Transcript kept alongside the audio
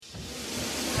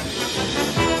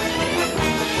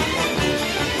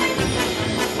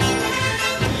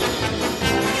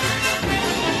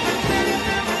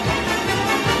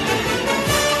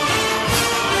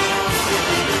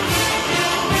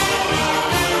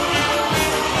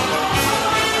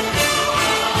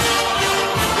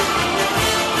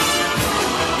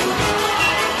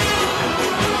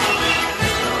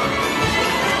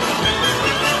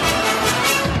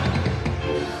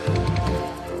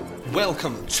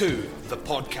to the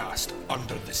podcast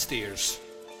Under the Stairs.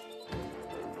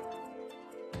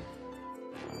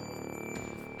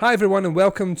 Hi everyone and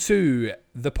welcome to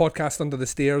the podcast Under the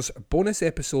Stairs, bonus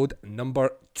episode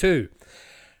number 2.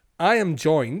 I am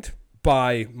joined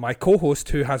by my co-host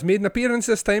who has made an appearance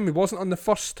this time. He wasn't on the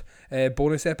first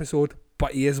bonus episode,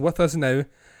 but he is with us now,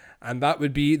 and that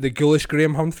would be the ghoulish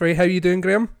Graham Humphrey. How are you doing,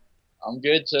 Graham? I'm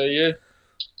good, so are you?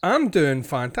 I'm doing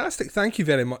fantastic. Thank you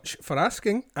very much for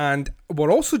asking. And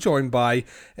we're also joined by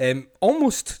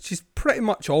she's pretty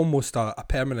much almost a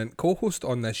permanent co-host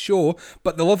on this show,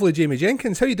 but the lovely Jamie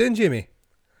Jenkins. How are you doing, Jamie?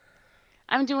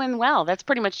 I'm doing well. That's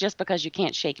pretty much just because you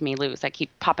can't shake me loose. I keep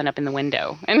popping up in the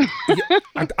window.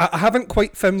 I haven't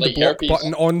quite found the block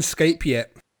button on Skype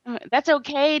yet. That's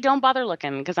okay. Don't bother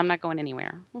looking because I'm not going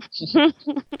anywhere.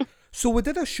 So we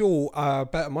did a show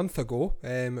about a month ago.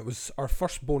 It was our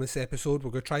first bonus episode.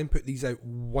 We're going to try and put these out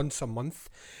once a month,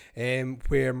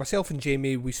 where myself and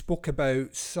Jamie, we spoke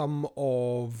about some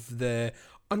of the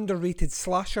underrated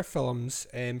slasher films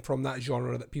from that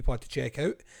genre that people had to check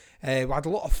out. We had a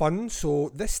lot of fun, so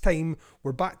this time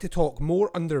we're back to talk more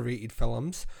underrated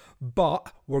films,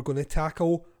 but we're going to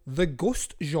tackle the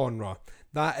ghost genre.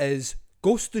 That is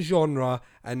ghost the genre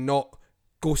and not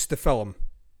ghost the film.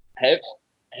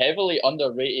 Heavily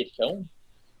underrated film.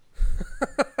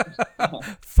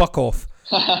 Fuck off.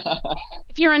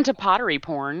 If you're into pottery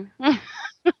porn.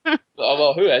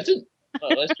 Well, who isn't?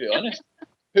 Well, let's be honest.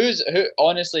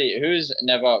 Who's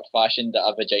never fashioned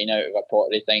a vagina out of a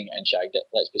pottery thing and shagged it?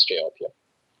 Let's be straight up here.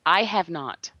 I have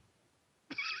not.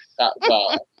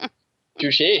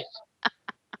 Touché.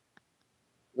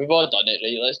 We've all done it,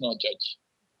 right? Let's not judge.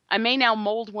 I may now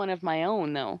mold one of my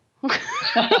own, though.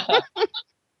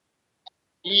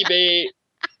 eBay.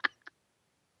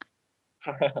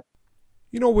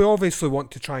 You know, we obviously want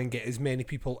to try and get as many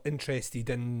people interested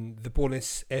in the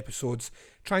bonus episodes,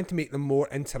 trying to make them more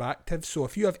interactive. So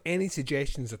if you have any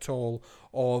suggestions at all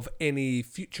of any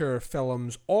future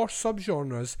films or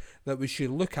subgenres that we should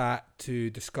look at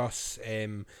to discuss,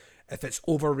 if it's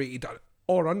overrated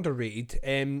or underrated,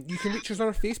 you can reach us on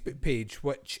our Facebook page,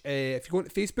 which if you go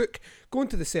into Facebook, go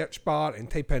into the search bar and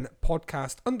type in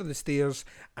podcast Under the Stairs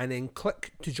and then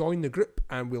click to join the group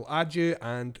and we'll add you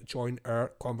and join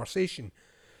our conversation.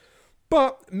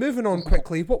 But moving on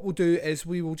quickly, what we'll do is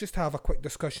we will just have a quick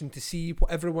discussion to see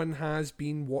what everyone has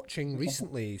been watching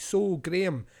recently. So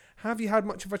Graham, have you had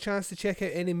much of a chance to check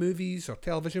out any movies or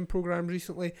television programs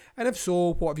recently? And if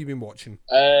so, what have you been watching?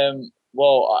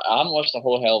 Well, I haven't watched a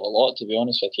whole hell of a lot, to be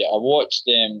honest with you. I watched,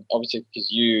 obviously, because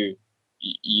you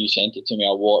sent it to me,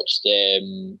 I watched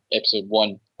episode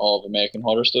 1 of American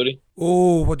Horror Story.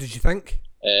 Oh, what did you think?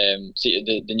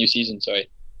 The new season, sorry.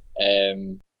 I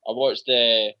watched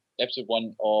episode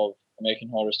 1 of American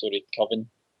Horror Story, Coven,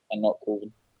 and not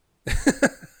Coven.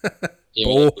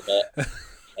 Oh.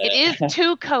 It is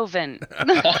to Coven.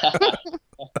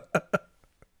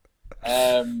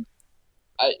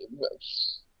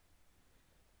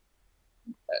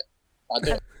 I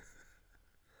don't.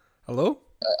 Hello?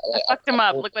 I fucked him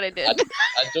up. Look what I did. I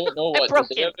don't know what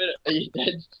to say about it. You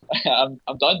did. I'm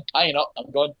done. Hanging up. I'm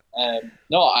gone.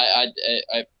 No, I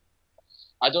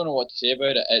don't know what to say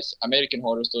about it. It's American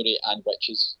Horror Story and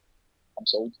witches. I'm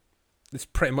sold. It's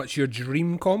pretty much your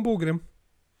dream combo, Graham.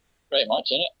 Pretty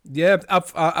much, isn't it? Yeah,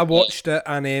 I watched it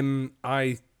and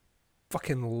I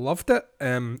fucking loved it.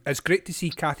 It's great to see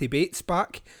Kathy Bates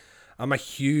back. I'm a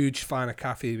huge fan of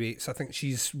Kathy Bates. I think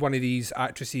she's one of these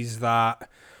actresses that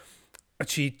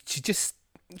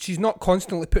she's not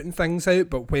constantly putting things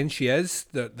out, but when she is,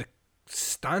 the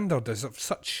standard is of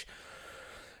such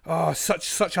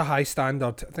a high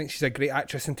standard. I think she's a great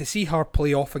actress, and to see her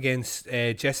play off against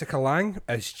Jessica Lange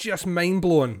is just mind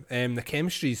blowing. The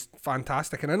chemistry's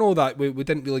fantastic, and I know that we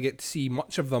didn't really get to see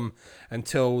much of them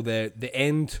until the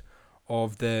end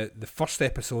of the first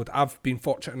episode. I've been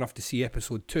fortunate enough to see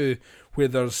episode 2, where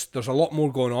there's a lot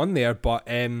more going on there, but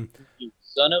you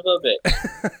son of a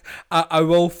bitch. I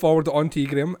will forward it on to you,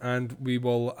 Graham, and we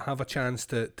will have a chance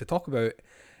to talk about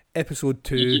episode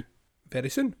 2 very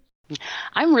soon.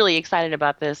 I'm really excited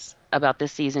about this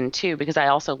season too, because I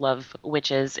also love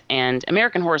witches, and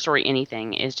American Horror Story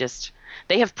anything is just,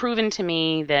 they have proven to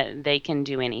me that they can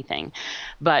do anything.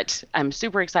 But I'm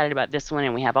super excited about this one,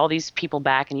 and we have all these people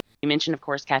back, and you mentioned, of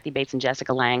course, Kathy Bates and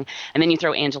Jessica Lange, and then you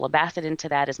throw Angela Bassett into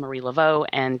that as Marie Laveau,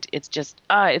 and it's just,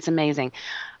 it's amazing.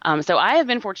 So I have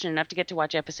been fortunate enough to get to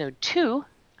watch episode 2,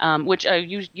 which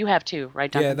you have too,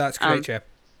 right, Duncan? Yeah, that's correct, yeah.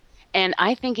 And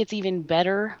I think it's even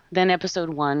better than episode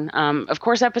 1. Of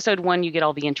course, episode 1, you get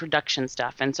all the introduction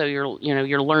stuff, and so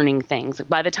you're learning things.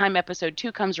 By the time episode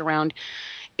 2 comes around,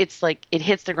 it's like it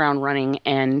hits the ground running,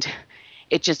 and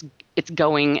it's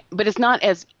going, but it's not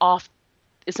as off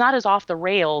the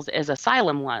rails as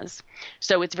Asylum was.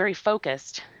 So it's very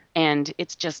focused, and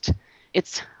it's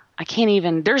I can't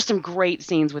even. There's some great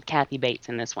scenes with Kathy Bates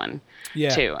in this one,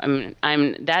 too.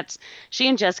 That's she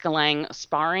and Jessica Lange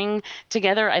sparring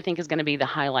together. I think is going to be the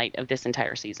highlight of this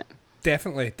entire season.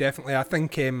 Definitely. I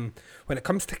think when it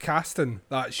comes to casting,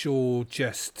 that show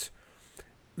just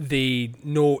they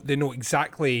know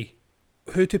exactly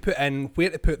who to put in,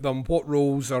 where to put them, what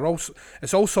roles are all.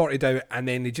 It's all sorted out, and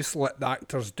then they just let the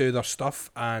actors do their stuff.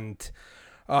 And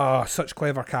such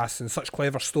clever casting, such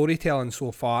clever storytelling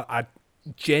so far. I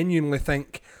genuinely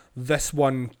think this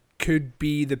one could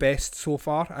be the best so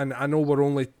far, and I know we're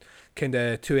only kind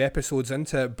of 2 episodes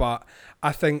into it, but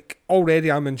I think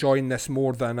already I'm enjoying this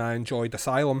more than I enjoyed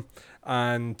Asylum,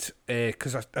 and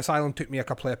because Asylum took me a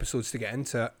couple of episodes to get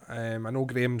into it. I know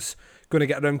Graham's going to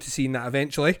get around to seeing that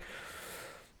eventually,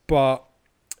 but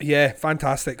yeah,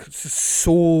 fantastic.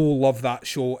 So love that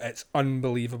show. It's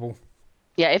unbelievable.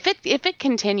 Yeah, if it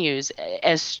continues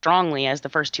as strongly as the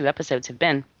first 2 episodes have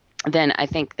been, then I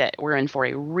think that we're in for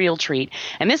a real treat.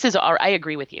 And this is, I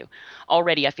agree with you.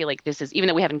 Already, I feel like this is, even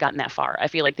though we haven't gotten that far, I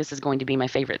feel like this is going to be my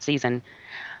favorite season.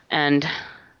 And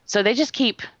so they just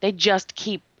keep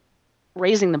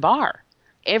raising the bar.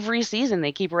 Every season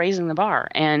they keep raising the bar.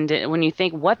 And when you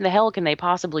think, what the hell can they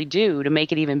possibly do to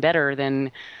make it even better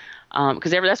than, because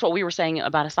that's what we were saying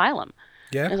about Asylum.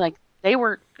 Yeah. It's like they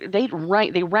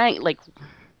rang like,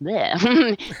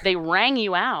 bleh. They rang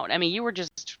you out. I mean, you were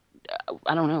just,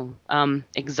 I don't know,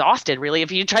 exhausted really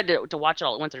if you tried to watch it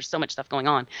all at once. There's so much stuff going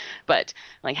on, but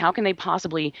like, how can they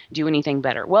possibly do anything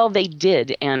better? Well, they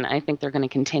did, and I think they're going to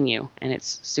continue, and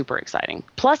it's super exciting.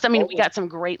 Plus, I mean, we got some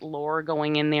great lore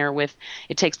going in there with,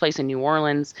 it takes place in New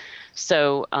Orleans,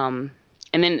 so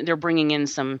and then they're bringing in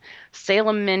some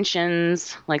Salem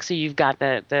mentions, like, so you've got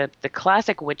the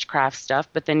classic witchcraft stuff,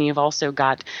 but then you've also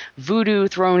got voodoo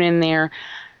thrown in there.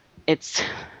 It's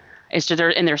just there,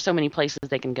 and there's so many places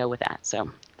they can go with that.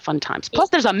 So fun times. Plus,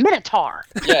 there's a Minotaur.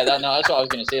 Yeah, that's what I was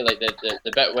going to say. Like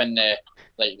the bit when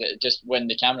just when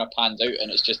the camera pans out and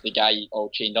it's just the guy all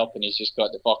chained up and he's just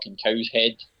got the fucking cow's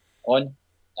head on.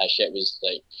 That shit was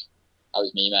like, that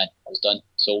was me, man. I was done,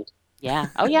 sold. Yeah.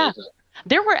 Oh yeah.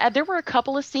 There were a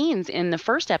couple of scenes in the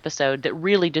first episode that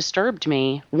really disturbed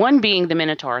me. One being the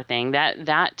Minotaur thing.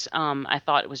 That I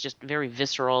thought was just very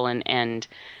visceral and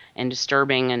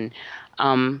disturbing, and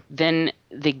then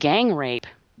the gang rape.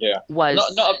 Yeah. Was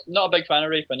not a big fan of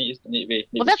rape. I need to be.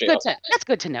 Well, that's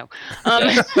good to know.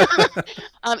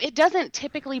 It doesn't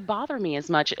typically bother me as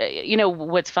much. You know,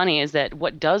 what's funny is that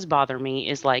what does bother me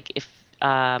is like if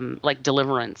like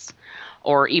Deliverance,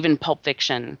 or even Pulp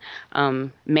Fiction,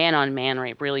 man-on-man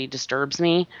rape really disturbs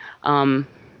me.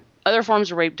 Other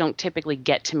forms of rape don't typically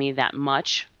get to me that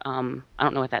much. I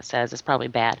don't know what that says. It's probably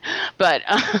bad. But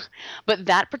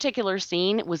that particular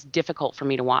scene was difficult for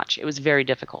me to watch. It was very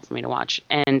difficult for me to watch.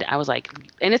 And I was like,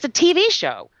 and it's a TV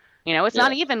show. You know, it's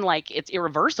not even like it's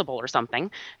Irreversible or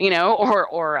something, you know,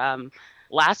 or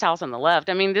Last House on the Left.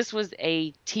 I mean, this was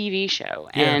a TV show.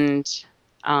 Yeah. And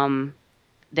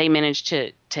they managed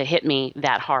to hit me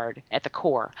that hard at the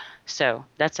core. So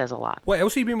that says a lot. What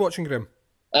else have you been watching, Grim?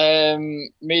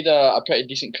 Made a pretty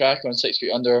decent crack on 6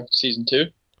 Feet Under season 2.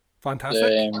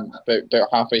 Fantastic. About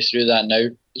halfway through that now.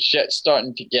 Shit's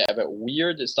starting to get a bit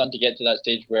weird. It's starting to get to that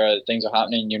stage where things are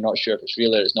happening and you're not sure if it's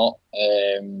real or it's not.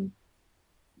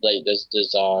 Like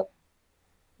there's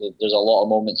a lot of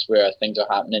moments where things are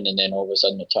happening and then all of a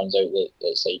sudden it turns out that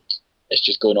it's like it's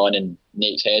just going on in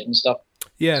Nate's head and stuff.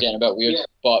 Yeah, it's getting a bit weird. Yeah.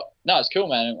 But no, it's cool,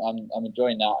 man. I'm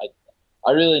enjoying that.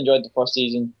 I really enjoyed the first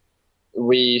season.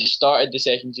 We started the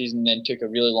second season, then took a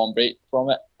really long break from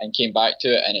it and came back to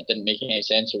it, and it didn't make any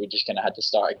sense, so we just kind of had to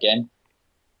start again.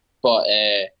 But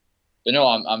no,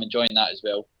 I'm enjoying that as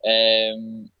well.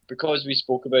 Because we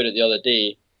spoke about it the other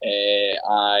day,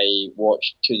 I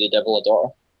watched To the Devil a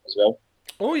Daughter as well.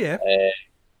 Oh yeah.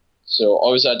 So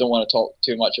obviously I don't want to talk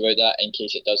too much about that in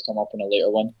case it does come up in a later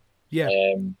one. Yeah.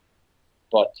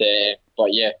 But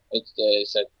yeah,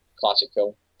 it's a classic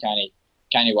film. Can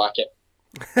you whack it?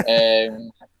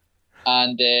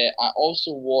 And I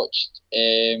also watched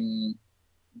the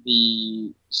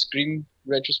Scream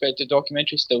retrospective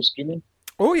documentary, Still Screaming.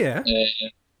 Oh yeah.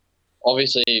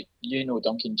 Obviously, you know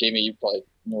Duncan, Jamie, you probably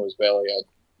know as well. Like, I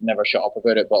never shut up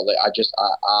about it, but like I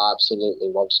absolutely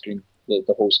love Scream,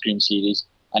 the whole Scream series.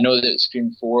 I know that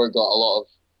Scream 4 got a lot of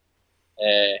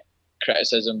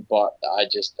criticism, but I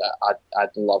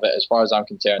love it as far as I'm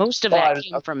concerned. Most of that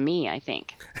came from me, I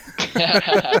think.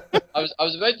 I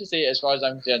was about to say, as far as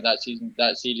I'm concerned,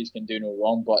 that series can do no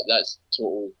wrong, but that's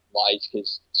total lies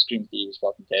because Scream 3 is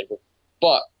fucking terrible.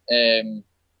 But I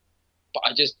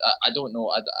don't know.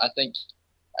 I think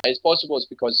it's possible it's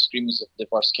because Scream was the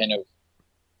first kind of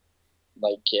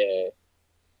like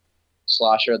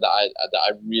slasher that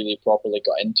I really properly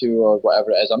got into, or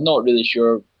whatever it is. I'm not really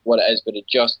sure what it is, but it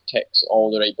just ticks all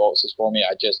the right boxes for me.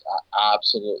 I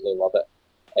absolutely love it.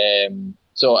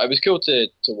 So it was cool to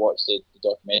watch the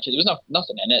documentary. There was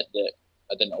nothing in it that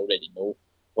I didn't already know,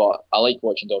 but I like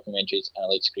watching documentaries and I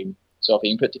like Scream. So if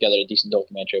you can put together a decent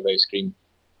documentary about Scream,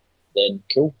 then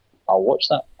cool, I'll watch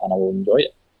that and I will enjoy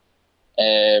it.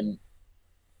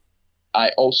 I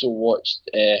also watched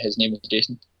His Name is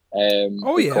Jason.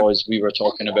 Because we were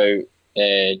talking about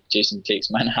Jason Takes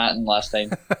Manhattan last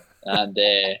time, and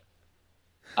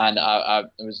I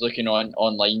was looking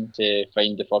online to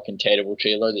find the fucking terrible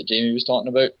trailer that Jamie was talking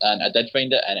about, and I did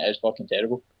find it, and it is fucking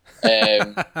terrible.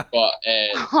 Look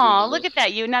at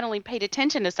that! You not only paid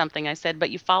attention to something I said, but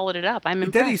you followed it up. I'm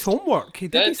impressed. He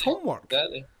did his homework.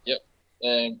 Exactly. Yep.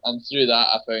 And through that,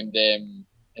 I found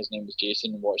His Name was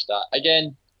Jason and watched that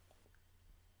again.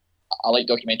 I like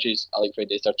documentaries. I like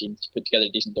Friday the 13th. Put together a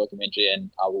decent documentary and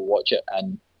I will watch it,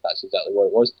 and that's exactly what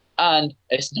it was. And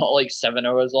it's not like 7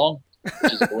 hours long,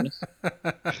 which is a bonus.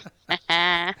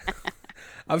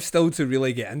 I've still to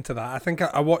really get into that. I think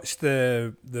I watched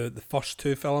the first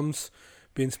two films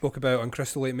being spoke about on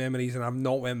Crystal Lake Memories, and I've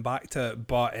not went back to it.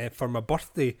 But for my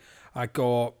birthday,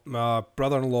 my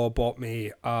brother-in-law bought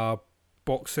me a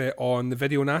box set on the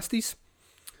Video Nasties.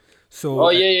 So,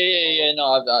 yeah. No,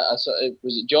 I saw.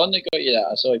 Was it John that got you that?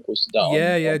 I saw he posted that.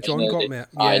 Yeah, John got me it.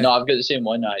 Yeah. No, I've got the same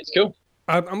one. It's cool.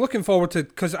 I'm looking forward to,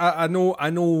 because I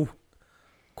know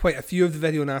quite a few of the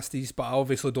Video Nasties, but I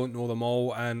obviously don't know them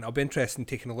all, and I'll be interested in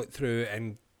taking a look through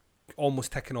and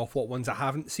almost ticking off what ones I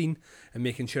haven't seen and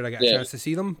making sure I get a chance to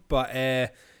see them. But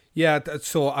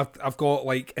so I've got,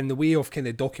 like, in the way of kind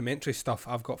of documentary stuff,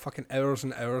 I've got fucking hours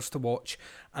and hours to watch,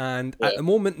 and at the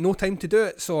moment no time to do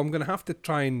it, so I'm going to have to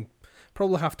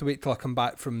probably have to wait till I come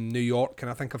back from New York, and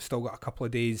I think I've still got a couple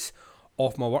of days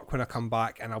off my work when I come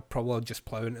back, and I'll probably just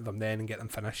plough into them then and get them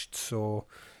finished. So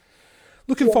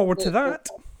looking forward to that.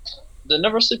 The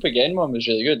Never Sleep Again one was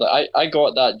really good. Like I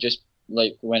got that just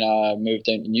like when I moved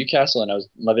down to Newcastle and I was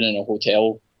living in a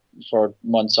hotel for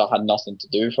months. I had nothing to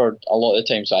do for a lot of the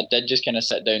time, so I did just kind of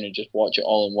sit down and just watch it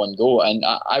all in one go, and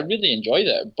I really enjoyed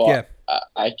it. But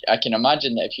I can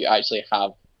imagine that if you actually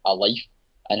have a life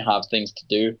and have things to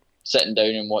do, sitting down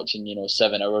and watching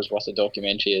 7 hours worth of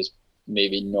documentary is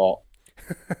maybe not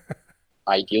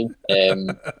ideal.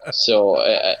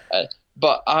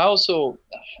 But I also,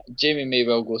 Jamie may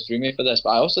well go through me for this,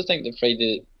 but I also think that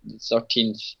Friday the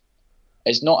 13th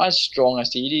is not as strong a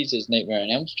series as Nightmare on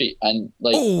Elm Street. And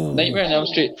Nightmare on Elm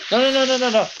Street,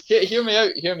 no. Hear me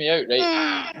out,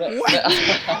 right?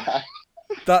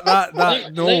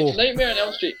 No. Nightmare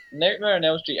on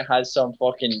Elm Street has some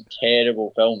fucking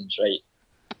terrible films, right?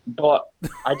 But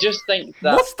I just think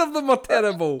that most of them are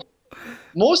terrible.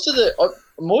 Most of the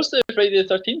Friday the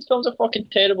 13th films are fucking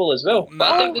terrible as well.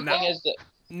 But I think the thing is that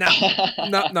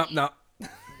no.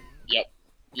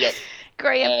 Yep.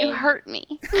 Graham, you hurt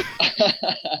me.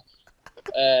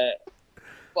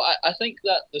 But I think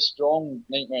that the strong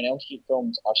Nightmare on Elm Street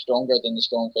films are stronger than the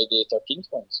strong Friday the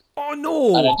 13th ones. Oh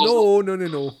no.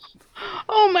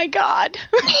 Oh my god.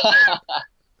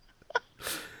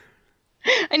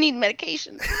 I need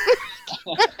medication.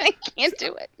 I can't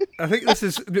do it. I think this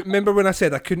is. Remember when I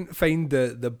said I couldn't find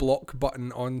the block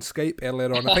button on Skype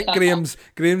earlier on? I think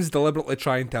Graham's deliberately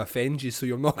trying to offend you, so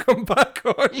you'll not come back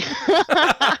on.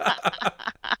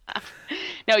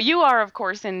 No, you are, of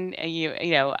course, and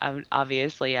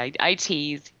obviously, I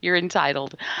tease. You're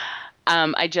entitled.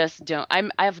 I just don't.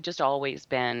 I've just always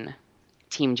been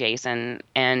Team Jason,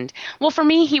 and for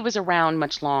me, he was around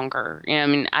much longer. I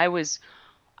mean, I was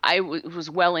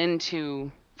well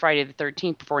into Friday the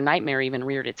 13th before Nightmare even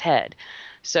reared its head.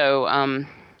 So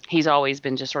he's always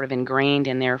been just sort of ingrained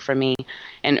in there for me.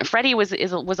 And Freddy was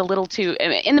a little too,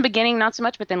 in the beginning, not so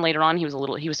much, but then later on he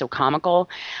was so comical.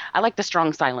 I like the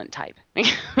strong silent type.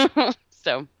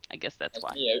 So I guess that's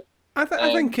why. Yeah. I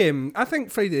think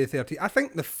Friday the 13th, I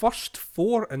think the first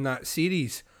four in that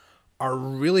series are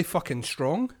really fucking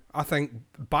strong. I think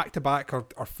back to back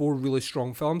are four really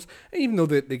strong films. And even though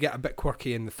they get a bit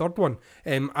quirky in the third one,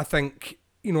 I think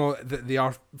that they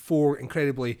are four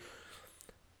incredibly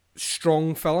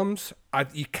strong films.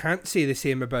 You can't say the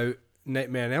same about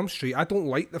Nightmare on Elm Street. I don't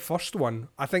like the first one.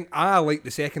 I think I like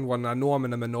the second one. I know I'm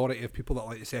in a minority of people that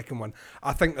like the second one.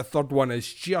 I think the third one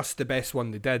is just the best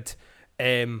one they did.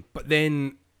 But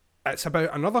then it's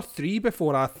about another 3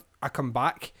 before I come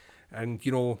back and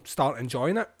start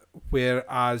enjoying it.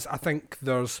 whereas I think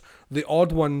there's the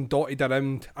odd one dotted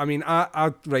around. I mean,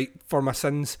 I right, for my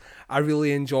sins, I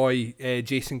really enjoy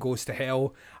Jason Goes to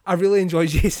Hell. I really enjoy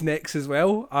Jason X as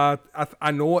well.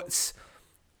 I know it's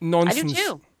nonsense. I do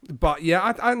too. But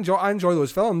yeah, I enjoy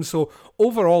those films. So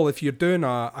overall, if you're doing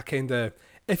a kind of,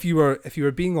 if you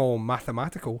were being all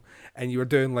mathematical and you were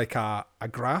doing like a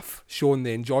graph showing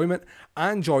the enjoyment,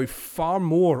 I enjoy far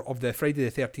more of the Friday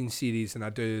the 13th series than I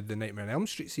do the Nightmare on Elm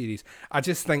Street series. I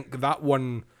just think that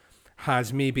one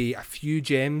has maybe a few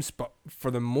gems, but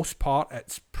for the most part,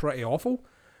 it's pretty awful.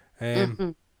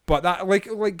 But that,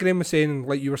 like Graham was saying,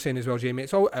 like you were saying as well, Jamie,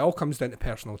 it all comes down to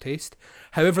personal taste.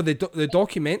 However, the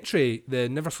documentary, the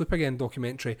Never Sleep Again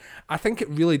documentary, I think it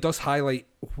really does highlight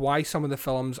why some of the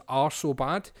films are so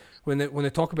bad when they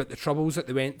talk about the troubles that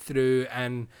they went through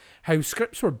and how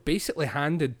scripts were basically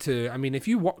handed to. I mean, if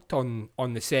you worked on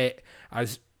the set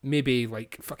as maybe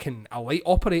like fucking a light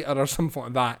operator or something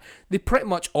like that, they pretty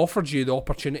much offered you the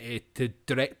opportunity to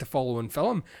direct the following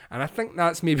film, and I think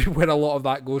that's maybe where a lot of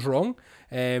that goes wrong.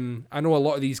 I know a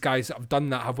lot of these guys that have done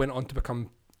that have went on to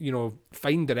become,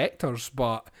 fine directors,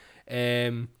 but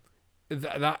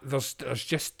that there's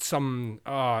just some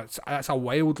it's a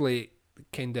wildly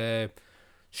kind of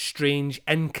strange,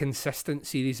 inconsistent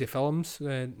series of films,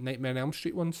 Nightmare on Elm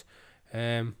Street ones.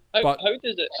 How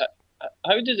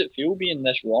does it feel being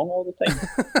this wrong all the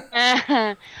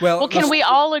time? Well, can we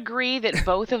all agree that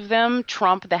both of them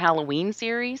trump the Halloween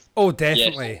series? Oh,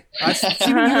 definitely. Yes.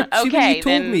 Okay,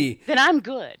 then I'm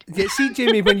good. Yeah, see,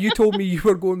 Jamie, when you told me you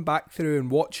were going back through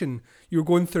and you were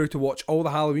going through to watch all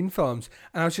the Halloween films,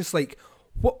 and I was just like,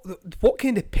 what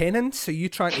kind of penance are you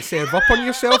trying to serve up on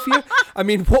yourself here? I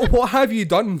mean, what have you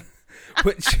done?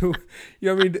 Which,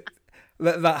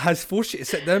 that has forced you to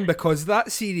sit down, because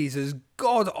that series is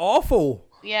god awful.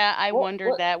 Yeah, I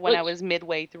wondered that when I was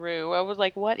midway through. I was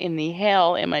like, what in the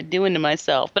hell am I doing to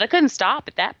myself? But I couldn't stop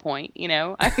at that point,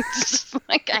 I just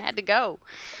I had to go.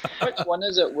 Which one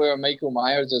is it where Michael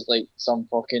Myers is like some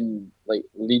fucking like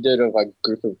leader of a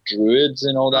group of druids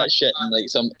and all that shit, and like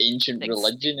some ancient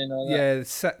religion and all that? Yeah,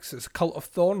 6. It's Cult of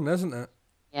Thorn, isn't it?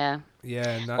 Yeah. Yeah,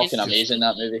 and that's fucking amazing,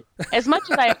 that movie. As much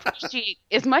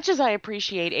as I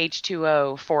appreciate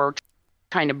H2O for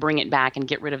trying to bring it back and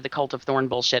get rid of the Cult of Thorn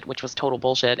bullshit, which was total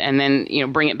bullshit, and then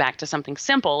bring it back to something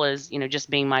simple as just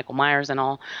being Michael Myers and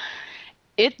all,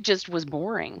 it just was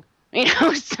boring.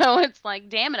 So it's like,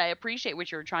 damn it, I appreciate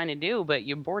what you were trying to do, but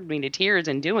you bored me to tears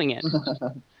in doing it.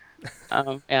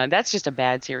 Yeah, that's just a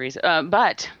bad series.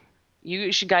 But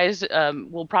you guys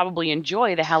will probably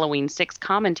enjoy the Halloween 6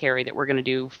 commentary that we're going to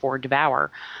do for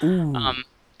Devour,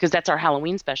 because that's our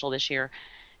Halloween special this year.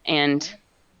 And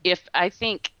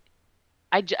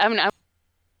I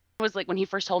was like, when he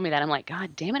first told me that, I'm like,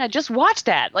 God damn it, I just watched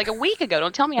that like a week ago.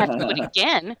 Don't tell me I have to do it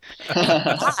again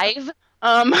live.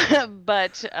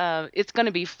 But it's going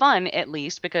to be fun, at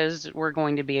least, because we're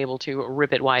going to be able to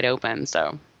rip it wide open.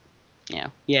 So, yeah,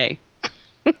 yay.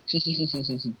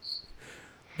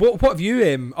 What have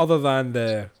you, other than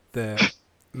the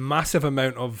massive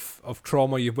amount of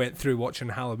trauma you went through watching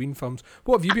Halloween films,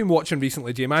 what have you been watching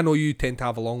recently, Jamie? I know you tend to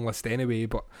have a long list anyway,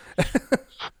 but...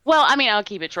 Well, I mean, I'll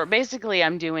keep it short. Basically,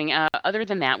 I'm doing, other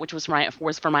than that, which was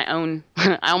for my own,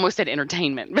 I almost said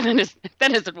entertainment, but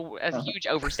that is a huge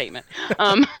overstatement.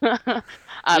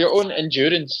 Your own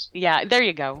endurance. Yeah, there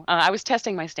you go. I was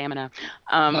testing my stamina.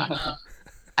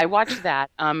 I watched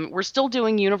that. We're still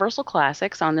doing Universal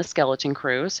Classics on the Skeleton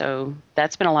Crew, so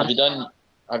that's been a lot of fun.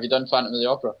 Have you done Phantom of the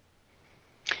Opera?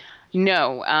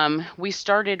 No. We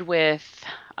started with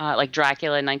like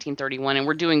Dracula in 1931, and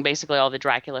we're doing basically all the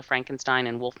Dracula, Frankenstein,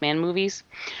 and Wolfman movies.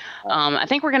 I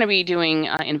think we're going to be doing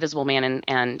Invisible Man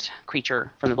and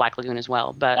Creature from the Black Lagoon as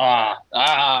well. But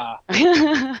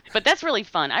but that's really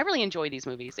fun. I really enjoy these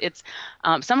movies. It's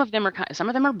some of them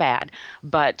are bad,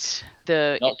 but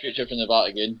not Creature from the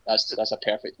Black Lagoon. That's a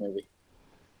perfect movie.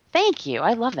 Thank you.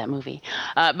 I love that movie.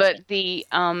 But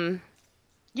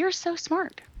you're so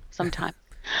smart sometimes.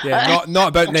 Yeah, not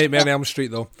about Nightmare on Elm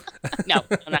Street though. No,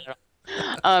 not at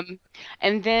all.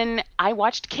 And then I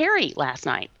watched Carrie last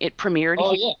night. It premiered.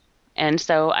 Oh yeah. And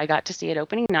so I got to see it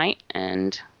opening night,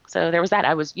 and so there was that.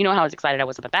 I was, how excited I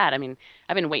was about that. I mean,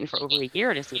 I've been waiting for over a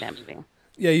year to see that movie.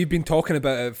 Yeah, you've been talking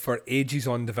about it for ages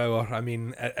on Devour. I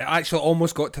mean, it actually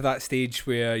almost got to that stage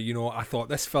where, I thought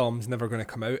this film's never going to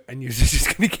come out, and you're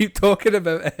just going to keep talking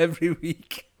about it every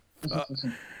week. But,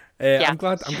 yeah. I'm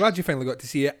glad you finally got to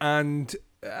see it, and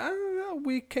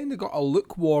we kind of got a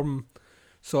lukewarm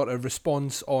sort of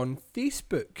response on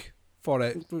Facebook for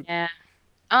it. Yeah.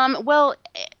 Well,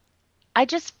 I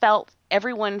just felt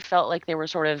everyone felt like they were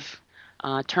sort of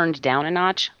turned down a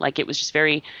notch. Like, it was just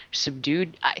very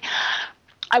subdued.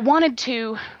 I wanted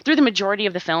to, through the majority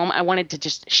of the film, I wanted to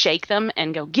just shake them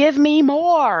and go, give me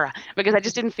more, because I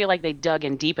just didn't feel like they dug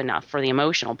in deep enough for the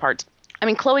emotional parts. I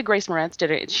mean, Chloe Grace Moretz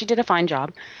did a fine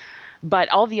job, but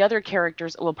all the other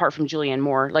characters, well, apart from Julianne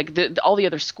Moore, like all the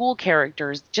other school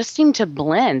characters just seemed to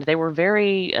blend. They were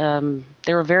very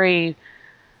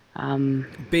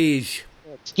beige.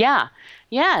 Yeah.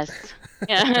 Yes.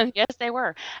 Yeah. Yes, they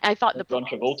were. And I thought John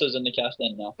Travolta's in the cast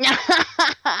then now.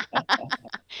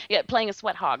 Yeah, playing a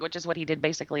sweat hog, which is what he did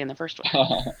basically in the first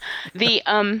one.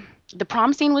 The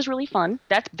prom scene was really fun.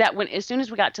 That when as soon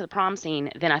as we got to the prom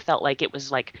scene, then I felt like it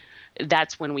was like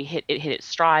that's when we hit its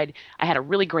stride. I had a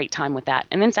really great time with that.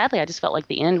 And then sadly, I just felt like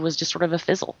the end was just sort of a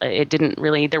fizzle. It didn't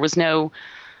really. There was no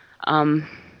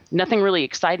nothing really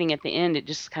exciting at the end. It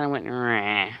just kind of went.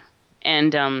 Rah.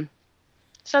 And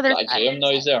so there's that Graham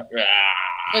noise there.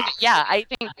 Yeah, I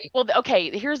think. Well, okay.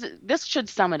 This should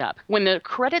sum it up. When the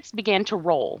credits began to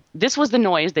roll, this was the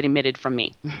noise that emitted from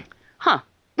me. Huh.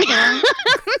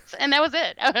 And that was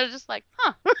it. I was just like,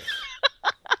 huh.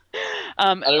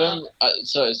 I remember.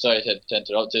 Sorry to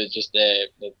interrupt. Just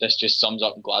this just sums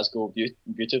up Glasgow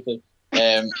beautifully.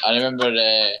 I remember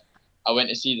I went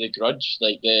to see The Grudge,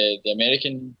 like the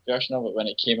American version of it when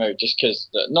it came out, just because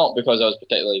not because I was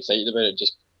particularly excited about it,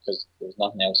 just because there was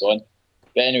nothing else on.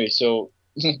 But anyway, so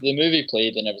the movie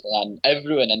played and everything, and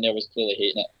everyone in there was clearly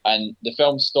hating it. And the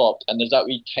film stopped, and there's that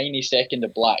wee tiny second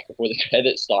of black before the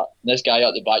credits start. And this guy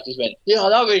at the back just went, "Yeah,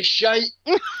 that was shite."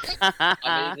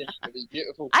 Amazing. It was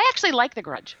beautiful. I actually like The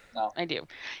Grudge. No. I do.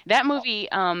 That movie,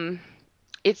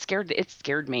 it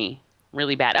scared me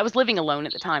really bad. I was living alone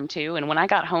at the time too, and when I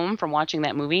got home from watching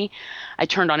that movie, I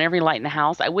turned on every light in the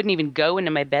house. I wouldn't even go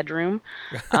into my bedroom.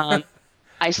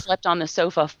 I slept on the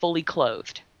sofa fully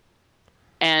clothed.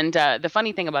 And the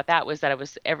funny thing about that was that I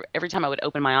was every time I would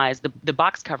open my eyes, the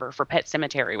box cover for Pet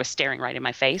Sematary was staring right in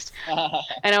my face,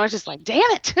 and I was just like, "Damn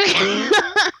it!"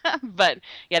 But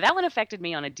yeah, that one affected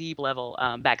me on a deep level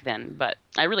back then. But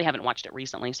I really haven't watched it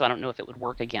recently, so I don't know if it would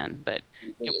work again. But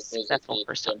it was successful the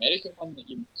first time. The American one that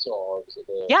you saw, or was it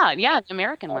the... Yeah, the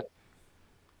American one.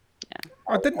 Yeah.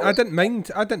 I didn't mind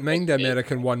the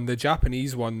American one. The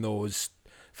Japanese one, though, was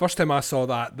first time I saw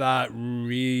that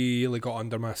really got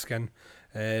under my skin.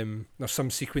 There's some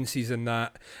sequences in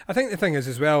that. I think the thing is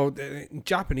as well,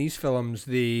 Japanese films,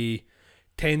 they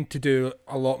tend to do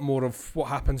a lot more of what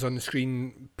happens on the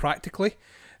screen practically,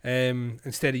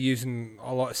 instead of using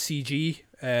a lot of CG.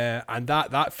 And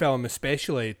that film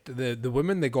especially, the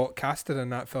women they got casted in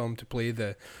that film to play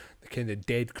the kind of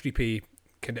dead, creepy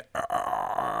kind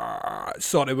of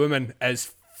sort of woman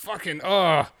is fucking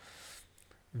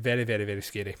very, very, very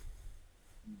scary.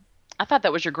 I thought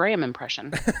that was your Graham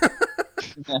impression.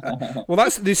 Well,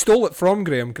 they stole it from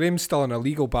Graham. Graham's still in a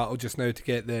legal battle just now to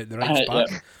get the rights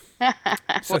back.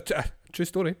 Yeah. So, true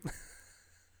story.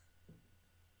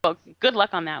 Well, good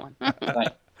luck on that one.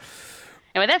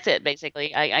 Anyway, that's it.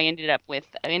 Basically, I ended up with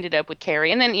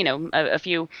Carrie, and then a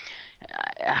few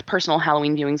personal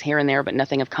Halloween viewings here and there, but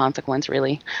nothing of consequence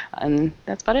really, and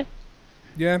that's about it.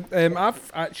 Yeah,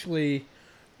 I've actually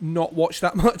not watched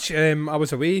that much. I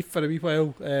was away for a wee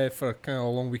while for kind of a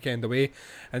long weekend away,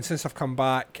 and since I've come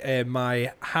back,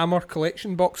 my Hammer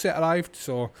collection box set arrived,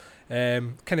 so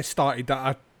kind of started that.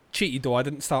 I cheated though, I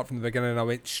didn't start from the beginning. I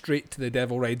went straight to The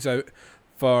Devil Rides Out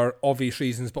for obvious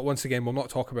reasons, but once again we'll not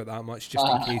talk about that much just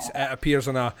in case it appears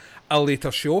on a later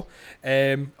show.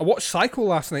 I watched Psycho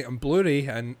last night on Blu-ray,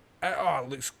 and it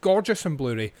looks gorgeous on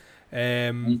Blu-ray,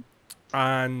 and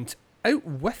out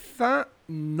with that,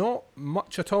 not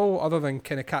much at all other than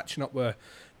kind of catching up with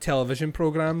television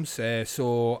programs.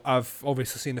 So I've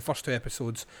obviously seen the first 2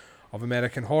 episodes of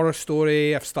American Horror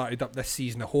Story. I've started up this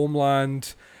season of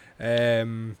Homeland,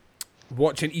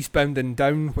 watching Eastbound and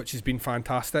Down, which has been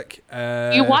fantastic.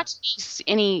 You watch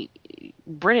any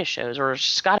British shows or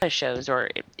Scottish shows or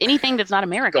anything that's not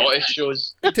American? Scottish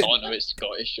shows. It's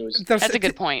Scottish shows. That's a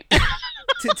good point.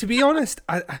 To be honest,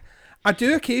 I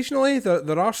do occasionally.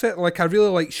 There are set, like I really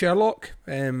like Sherlock,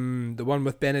 the one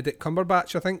with Benedict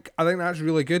Cumberbatch. I think that's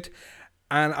really good,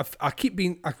 and I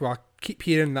keep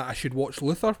hearing that I should watch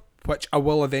Luther, which I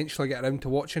will eventually get around to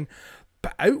watching.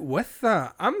 But out with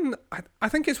that, I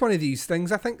think it's one of these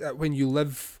things. I think that when you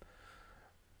live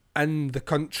in the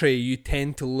country, you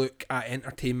tend to look at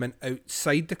entertainment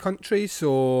outside the country.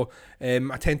 So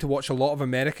I tend to watch a lot of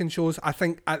American shows. I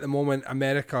think at the moment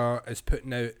America is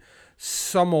putting out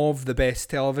some of the best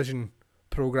television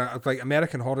programs, like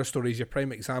American Horror Story is your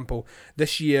prime example.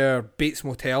 This year, Bates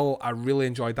Motel, I really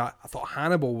enjoyed that. I thought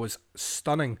Hannibal was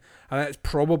stunning, and it's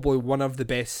probably one of the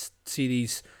best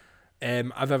series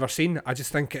I've ever seen. I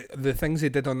just think the things they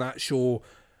did on that show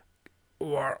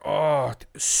were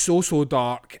so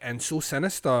dark and so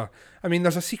sinister. I mean,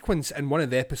 there's a sequence in one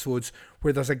of the episodes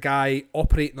where there's a guy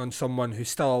operating on someone who's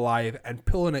still alive and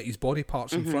pulling out his body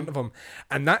parts in front of him,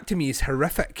 and that to me is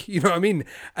horrific. You know what I mean?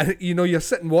 And you're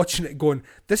sitting watching it going,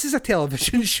 this is a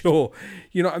television show.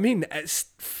 You know what I mean? It's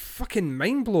fucking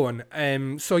mind blowing.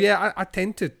 So yeah, I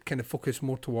tend to kind of focus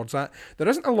more towards that. There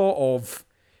isn't a lot of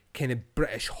kind of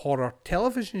British horror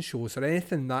television shows or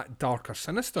anything that dark or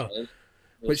sinister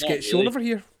which gets shown over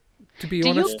here, to be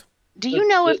honest. Do you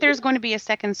know if there's going to be a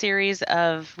second series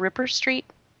of Ripper Street?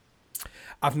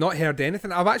 I've not heard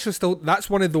anything. I've actually that's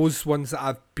one of those ones that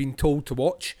I've been told to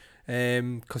watch,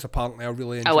 because apparently I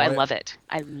really enjoy it. Oh, I love it.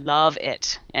 I love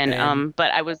it. And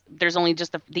but there's only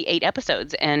just the 8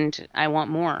 episodes, and I want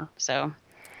more. So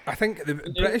I think the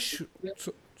British.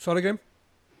 Sorry, Graham.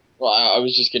 Well, I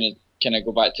was just gonna kind of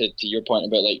go back to your point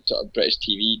about like sort of British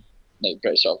TV, like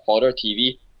British sort of horror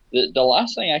TV. The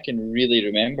last thing I can really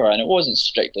remember, and it wasn't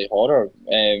strictly horror,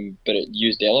 but it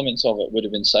used elements of it, would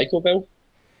have been Psychoville.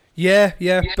 Yeah,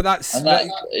 but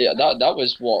that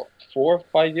was what, 4 or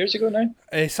 5 years ago now.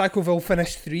 Psychoville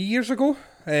finished 3 years ago.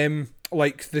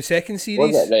 Like the second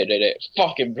series. Was it? Right.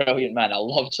 Fucking brilliant, man! I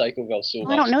loved Psychoville so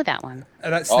much. I don't know that one.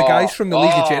 And that's the guys from the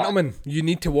League of Gentlemen. You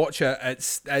need to watch it.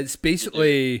 It's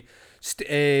basically.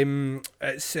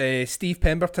 It's Steve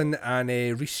Pemberton and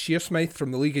Reece Shearsmith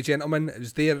from the League of Gentlemen. It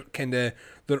was their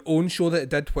own show that it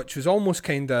did, which was almost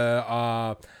kind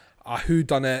of a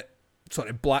whodunit sort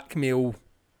of blackmail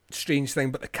strange thing.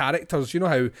 But the characters, you know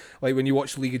how like when you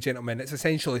watch the League of Gentlemen, it's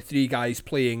essentially 3 guys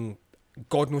playing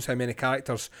God knows how many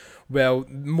characters. Well,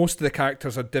 most of the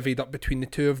characters are divvied up between the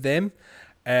 2 of them,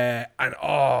 and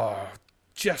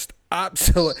just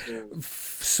absolutely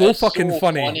so fucking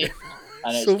funny.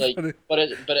 And it's so like, funny. but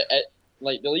it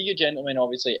like the League of Gentlemen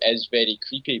obviously is very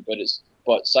creepy, but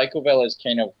Psychoville is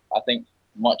kind of, I think,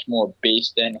 much more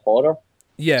based in horror.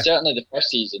 Yeah, certainly the first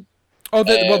season. Oh,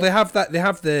 they have that. They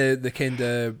have the kind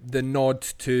of the nod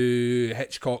to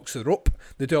Hitchcock's The Rope.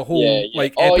 They do a whole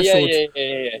episode,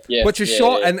 which is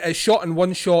shot and it's shot in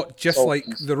one shot, just like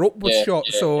The Rope was shot.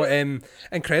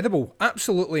 Incredible,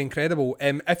 absolutely incredible.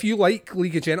 If you like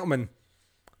League of Gentlemen,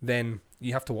 then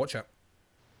you have to watch it.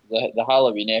 The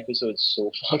Halloween episode's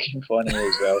so fucking funny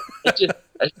as well.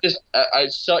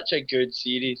 It's such a good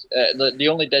series. They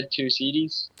only did 2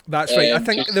 series. That's right. I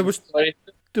think there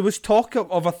was talk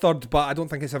of a third, but I don't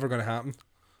think it's ever going to happen.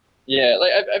 Yeah,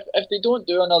 like if they don't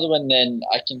do another one, then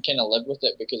I can kind of live with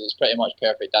it because it's pretty much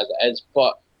perfect as it is.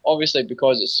 But obviously,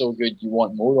 because it's so good, you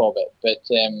want more of it. But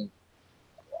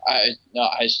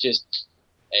it's just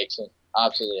excellent,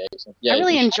 absolutely excellent. Yeah, I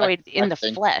really enjoyed In the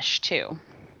Flesh too.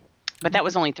 But that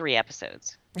was only 3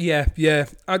 episodes. Yeah.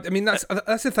 I mean, that's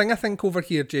the thing I think over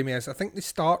here, Jamie, is I think they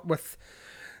start with,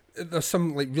 there's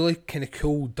some like really kind of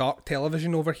cool dark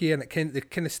television over here, and they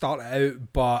kind of start it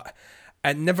out, but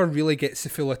it never really gets the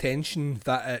full attention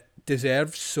that it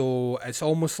deserves. So it's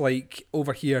almost like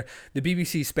over here, the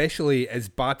BBC especially is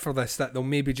bad for this, that they'll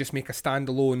maybe just make a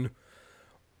standalone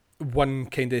one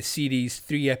kind of series,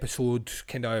 3 episode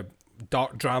kind of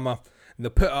dark drama. They'll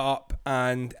put it up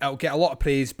and it'll get a lot of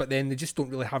praise, but then they just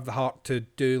don't really have the heart to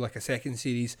do like a second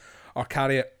series or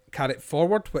carry it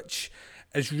forward, which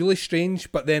is really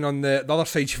strange. But then on the other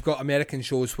side, you've got American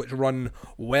shows which run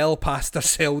well past their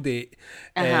sell date.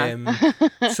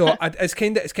 So it's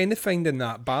kind of finding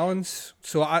that balance.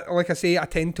 So like I say, I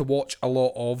tend to watch a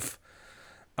lot of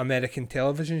American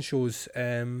television shows,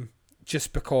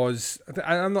 just because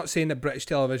I'm not saying that British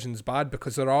television's bad,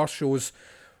 because there are shows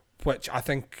which I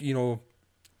think,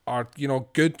 are,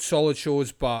 good, solid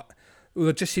shows, but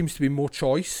there just seems to be more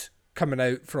choice coming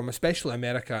out from especially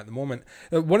America at the moment.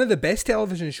 One of the best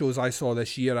television shows I saw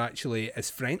this year actually is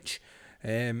French.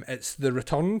 It's The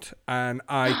Returned, and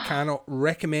I cannot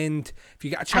recommend, if you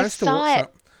get a chance to watch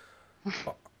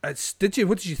it. Did you?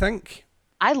 What did you think?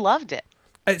 I loved it.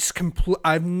 It's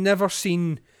I've never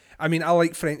seen. I mean, I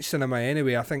like French cinema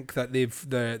anyway. I think that the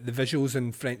visuals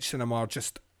in French cinema are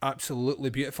just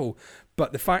absolutely beautiful.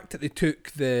 But the fact that they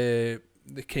took the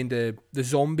kind of the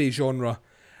zombie genre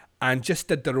and just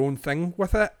did their own thing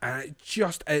with it, and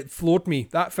it floored me.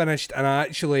 That finished, and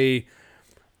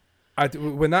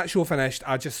when that show finished,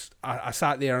 I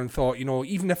sat there and thought,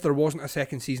 even if there wasn't a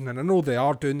second season, and I know they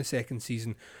are doing the second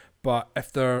season, but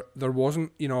if there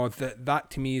wasn't, that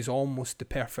to me is almost the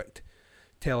perfect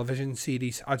television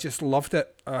series. I just loved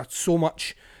it so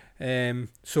much.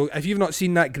 So if you've not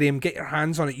seen that, Graham, get your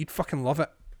hands on it. You'd fucking love it.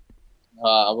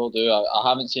 I will do. I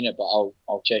haven't seen it, but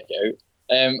I'll check it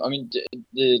I mean,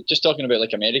 just talking about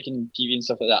like American TV and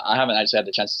stuff like that, I haven't actually had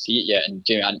the chance to see it yet, and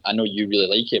Jamie, I know you really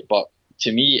like it, but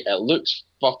to me, it looks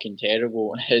fucking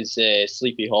terrible. His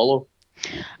Sleepy Hollow.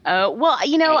 Well,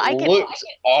 It looks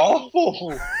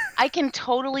awful. I can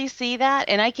totally see that,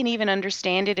 and I can even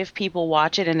understand it if people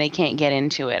watch it and they can't get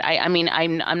into it. I mean,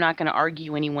 I'm not going to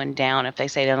argue anyone down if they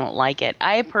say they don't like it.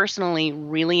 I personally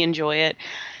really enjoy it,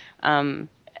 and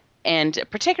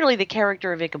particularly the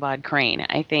character of Ichabod Crane.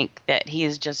 I think that he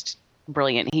is just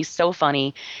brilliant. He's so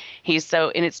funny. He's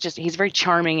very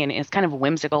charming, and it's kind of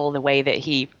whimsical the way that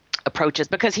he approaches,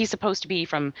 because he's supposed to be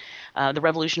from the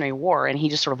Revolutionary War, and he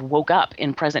just sort of woke up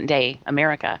in present day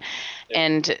America.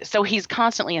 And so he's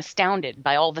constantly astounded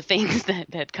by all the things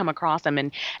that come across him,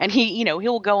 and he,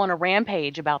 he'll go on a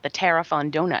rampage about the tariff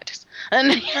on donuts,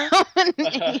 and, and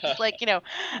he's like,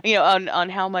 on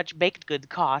how much baked goods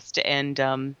cost,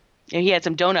 and he had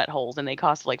some donut holes, and they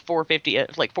cost like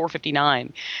 $4.50, like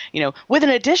 $4.59, with an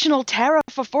additional tariff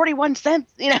for 41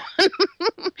 cents,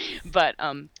 But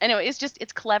anyway,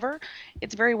 it's clever,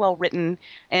 it's very well written,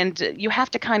 and you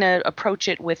have to kind of approach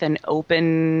it with an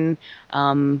open.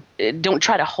 Don't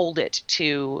try to hold it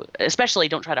to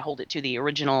the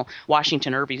original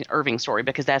Washington Irving story,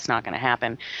 because that's not going to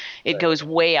happen. It goes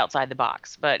way outside the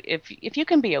box. But if you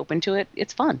can be open to it,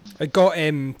 it's fun. It got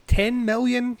 10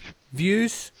 million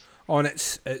views on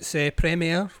its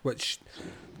premiere, which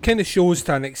kind of shows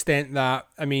to an extent that,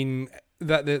 I mean,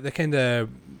 that the kind of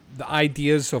the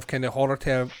ideas of kind of horror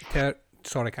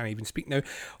sorry, I can't even speak now.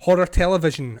 Horror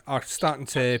television are starting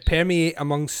to permeate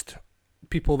amongst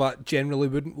people that generally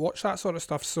wouldn't watch that sort of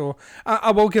stuff. So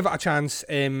I will give it a chance.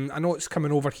 I know it's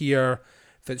coming over here.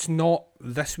 If it's not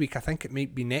this week, I think it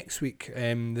might be next week.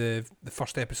 The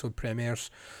first episode premieres.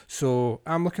 So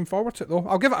I'm looking forward to it, though.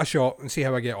 I'll give it a shot and see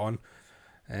how I get on.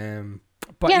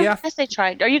 But yeah, I say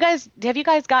tried. Have you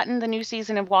guys gotten the new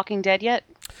season of Walking Dead yet?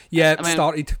 Yeah, it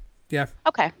started. Yeah.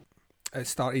 Okay. It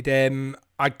started.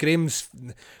 Graham's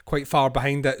quite far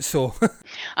behind it, so.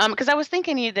 Because I was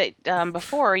thinking that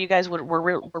before you guys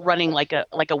were running like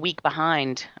a week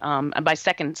behind. And by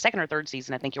second or third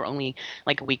season, I think you were only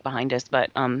like a week behind us.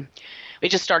 But it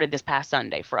just started this past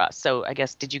Sunday for us. So I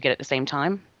guess, did you get it at the same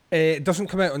time? It doesn't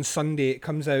come out on Sunday. It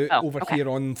comes out here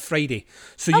on Friday.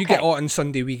 So you get it on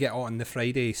Sunday, we get it on the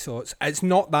Friday. So it's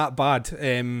not that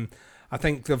bad. I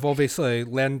think they've obviously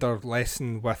learned their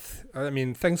lesson with,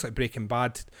 things like Breaking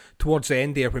Bad. Towards the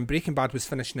end there, when Breaking Bad was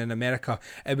finishing in America,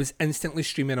 it was instantly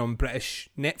streaming on British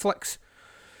Netflix.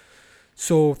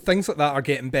 So things like that are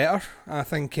getting better. I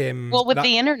think. Well, with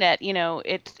the internet,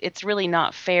 it's really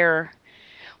not fair.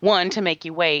 One, to make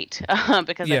you wait,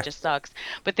 because that just sucks.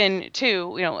 But then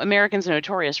two, Americans are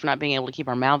notorious for not being able to keep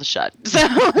our mouths shut. So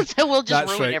we'll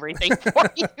just ruin everything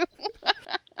for you.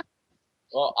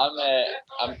 Well,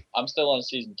 I'm still on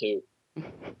season 2.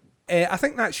 I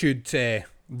think that should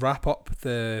wrap up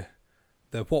the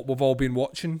what we've all been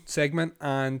watching segment.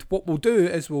 And what we'll do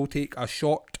is we'll take a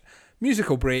short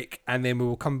musical break, and then we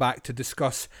will come back to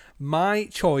discuss my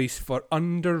choice for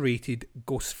underrated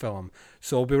ghost film.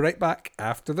 So I'll be right back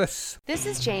after this. This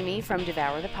is Jamie from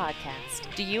Devour the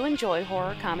Podcast. Do you enjoy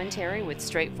horror commentary with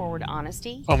straightforward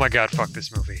honesty? Oh my god, fuck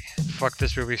this movie. Fuck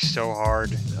this movie so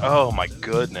hard. Oh my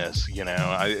goodness.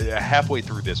 Halfway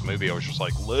through this movie, I was just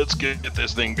like, let's get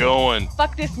this thing going.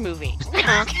 Fuck this movie.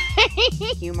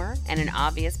 Humor and an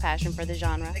obvious passion for the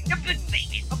genre.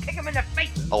 I'll kick him in the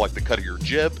face. I like the cut of your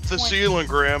jib. It's the ceiling,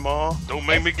 Grandma. Don't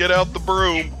make me get out the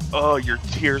broom. Oh, your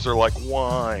tears are like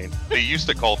wine. They used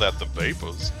to call that the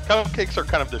Vapors. Cupcakes are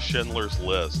kind of the Schindler's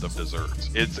List of desserts.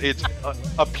 It's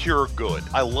a pure good.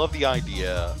 I love the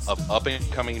idea of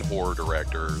up-and-coming horror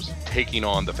directors taking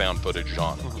on the found footage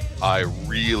genre. I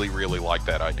really, really like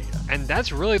that idea. And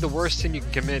that's really the worst sin you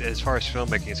can commit as far as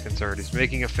filmmaking is concerned, is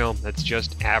making a film that's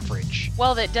just average.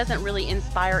 Well, that doesn't really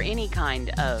inspire any kind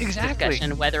of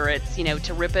discussion, whether it's,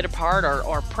 to rip it apart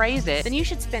or praise it. Then you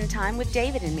should spend time with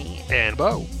David and me. And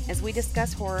Bo. As we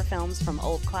discuss horror films from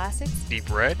old classics, Deep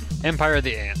Red, Empire of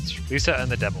the Ants, Lisa and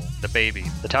the Devil, The Baby,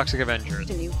 The Toxic Avengers,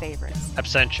 to new favorites,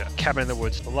 Absentia, Cabin in the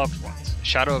Woods, The Loved Ones,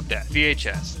 Shadow of Death,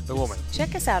 VHS, The Woman.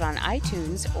 Check us out on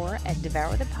iTunes or at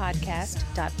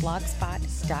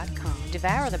devourthepodcast.blogspot.com.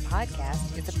 Devour the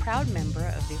Podcast is a proud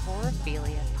member of the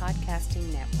Horrorphilia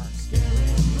Podcasting Network.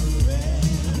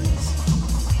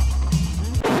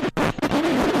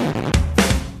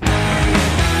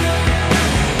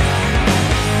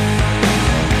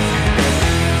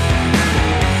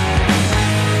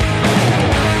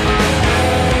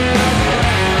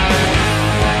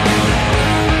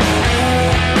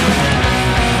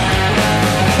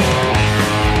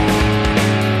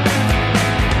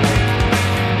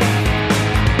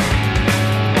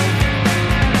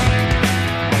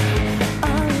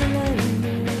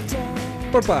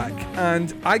 We're back,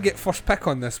 and I get first pick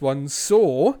on this one,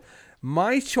 so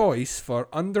my choice for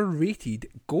underrated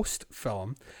ghost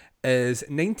film is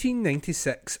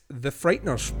 1996 The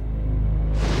Frighteners.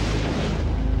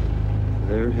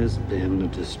 There has been a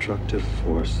destructive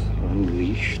force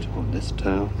unleashed on this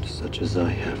town such as I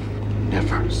have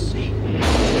never seen.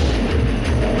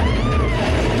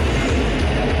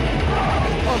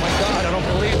 Oh my God, I don't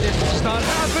believe this. It's not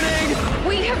happening!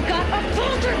 We have got a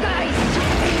poltergeist!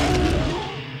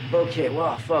 Okay,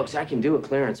 well, folks, I can do a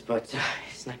clearance, but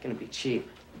it's not going to be cheap.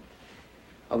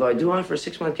 Although I do offer a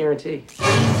 6-month guarantee.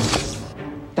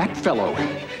 That fellow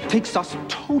takes us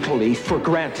totally for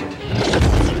granted.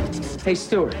 Hey,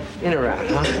 Stuart, in or out,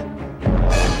 huh?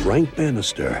 Frank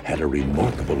Bannister had a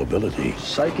remarkable ability.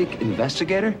 Psychic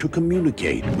investigator? To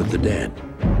communicate with the dead.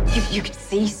 You can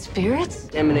see spirits?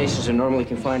 Emanations are normally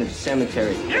confined to the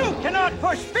cemetery. You cannot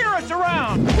push spirits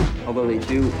around! Although they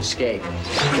do escape.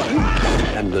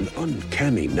 And an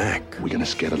uncanny knack. We're gonna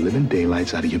scare the living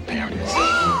daylights out of your parents.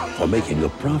 For making a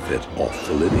profit off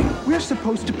the living. We're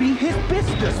supposed to be his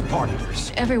business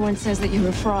partners. Everyone says that you're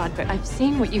a fraud, but I've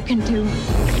seen what you can do.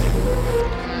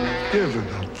 Give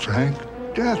it up, Frank.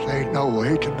 Death ain't no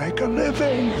way to make a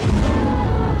living.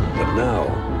 But now,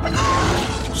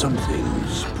 some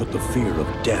things put the fear of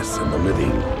death in the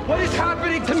living. What is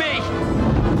happening to me?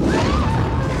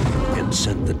 And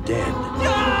sent the dead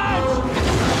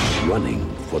running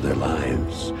for their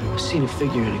lives. I've seen a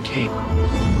figure in a cape.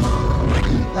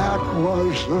 That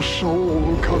was the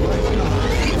Soul Collector.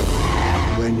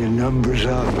 When your number's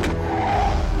up,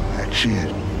 that's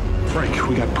it. Frank,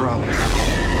 we got problems.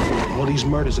 All these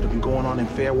murders that have been going on in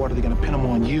Fairwater, they're gonna pin them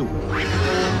on you.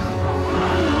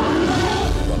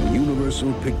 From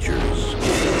Universal Pictures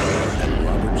and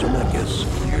Robert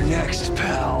Zemeckis. You're next,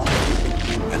 pal.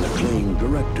 And acclaimed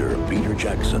director Peter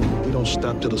Jackson. We don't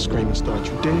stop till the screaming starts,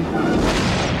 you dig?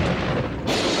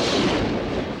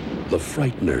 The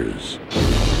Frighteners.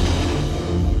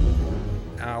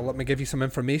 Let me give you some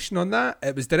information on that.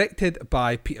 It was directed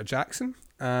by Peter Jackson,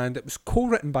 and it was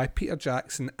co-written by Peter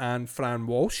Jackson and Fran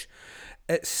Walsh.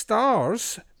 It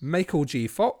stars Michael J.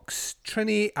 Fox,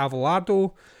 Trini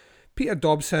Avellado, Peter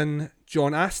Dobson,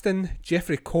 John Astin,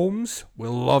 Jeffrey Combs. We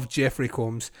love Jeffrey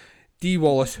Combs. Dee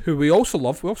Wallace, who we also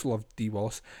love Dee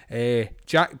Wallace.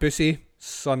 Jack Busey,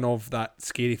 son of that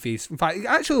scary face. In fact, he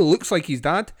actually looks like his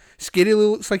dad.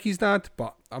 Scarily looks like his dad,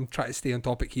 but I'm trying to stay on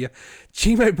topic here.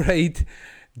 G. McBride,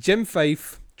 Jim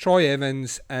Fife, Troy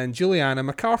Evans, and Juliana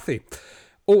McCarthy.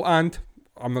 Oh, and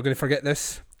I'm not going to forget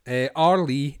this, R.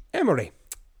 Lee Emery.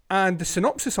 And the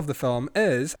synopsis of the film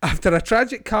is, after a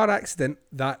tragic car accident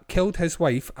that killed his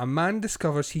wife, a man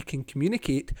discovers he can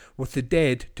communicate with the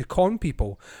dead to con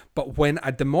people. But when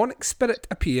a demonic spirit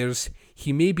appears,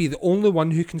 he may be the only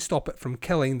one who can stop it from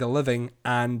killing the living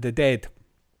and the dead.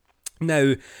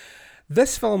 Now,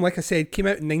 this film, like I said, came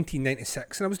out in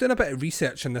 1996, and I was doing a bit of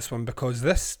research on this one because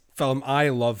this film I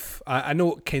love. I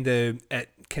know it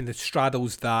kind of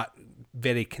straddles that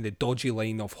very kind of dodgy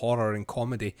line of horror and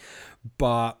comedy,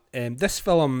 but this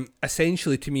film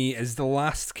essentially to me is the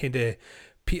last kind of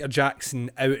Peter Jackson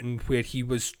outing where he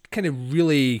was kind of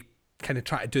really kind of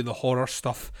trying to do the horror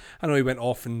stuff. I know he went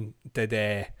off and did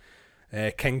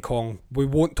King Kong. We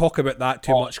won't talk about that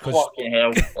too much because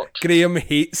Graham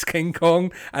hates King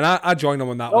Kong, and I join him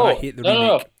on that one. I hate the remake.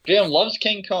 No, Graham loves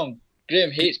King Kong.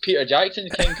 Graham hates Peter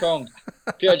Jackson's King Kong.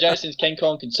 Peter Jackson's King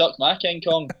Kong can suck my King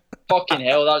Kong. Fucking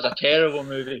hell, that was a terrible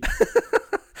movie.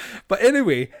 But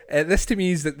anyway, this to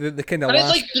me is the kind of and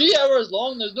last... it's like 3 hours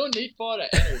long, there's no need for it.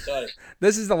 Anyway, sorry.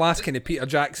 This is the last kind of Peter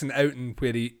Jackson outing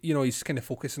where he's kind of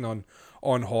focusing on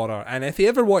horror. And if he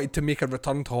ever wanted to make a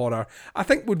return to horror, I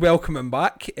think we'd welcome him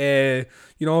back. We're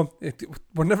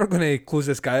never going to close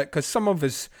this guy out because some of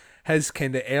his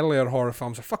kind of earlier horror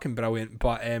films are fucking brilliant,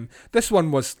 but this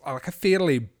one was like a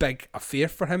fairly big affair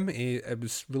for him. It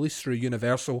was released through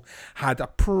Universal, had a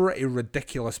pretty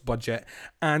ridiculous budget,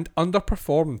 and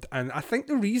underperformed. And I think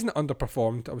the reason it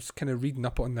underperformed, I was kind of reading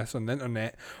up on this on the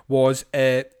internet, was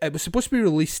it was supposed to be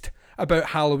released about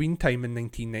Halloween time in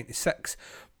 1996,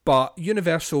 but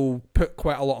Universal put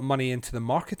quite a lot of money into the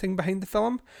marketing behind the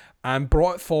film and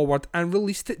brought it forward and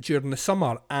released it during the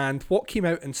summer. And what came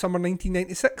out in summer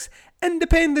 1996?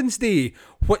 Independence Day,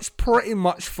 which pretty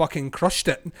much fucking crushed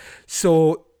it.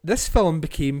 So this film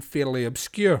became fairly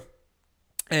obscure.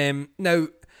 Now,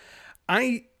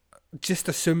 I just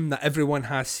assume that everyone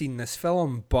has seen this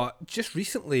film, but just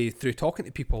recently, through talking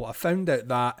to people, I found out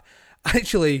that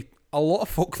actually a lot of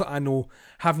folk that I know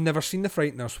have never seen The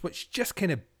Frighteners, which just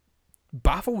kind of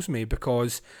baffles me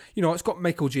because, it's got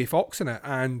Michael J. Fox in it,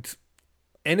 and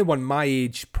anyone my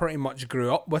age pretty much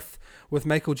grew up with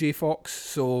Michael J. Fox,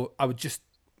 so I would just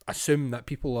assume that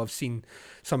people have seen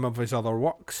some of his other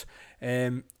works.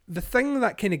 The thing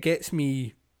that kind of gets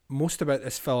me most about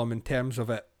this film in terms of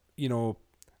it, you know,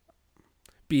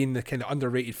 being the kind of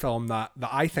underrated film that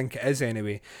I think it is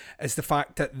anyway, is the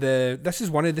fact that this is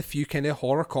one of the few kind of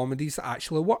horror comedies that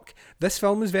actually work. This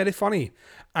film is very funny,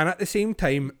 and at the same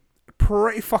time,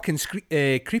 pretty fucking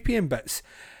creepy in bits.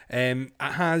 It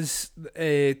has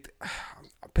a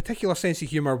particular sense of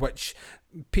humour which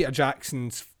Peter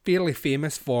Jackson's fairly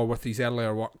famous for with his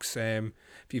earlier works. If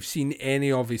you've seen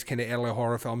any of his kind of earlier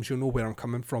horror films, you'll know where I'm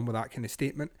coming from with that kind of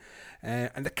statement.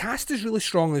 And the cast is really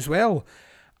strong as well.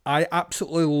 I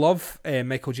absolutely love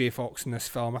Michael J. Fox in this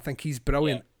film. I think he's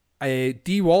brilliant. Yeah.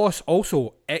 Dee Wallace,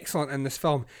 also excellent in this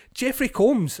film. Jeffrey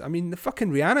Combs, I mean, the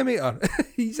fucking Reanimator,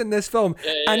 he's in this film.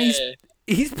 And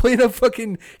he's playing a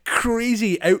fucking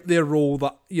crazy out there role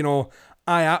that, you know,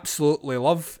 I absolutely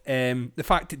love. The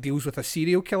fact it deals with a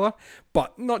serial killer,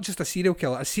 but not just a serial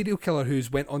killer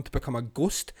who's went on to become a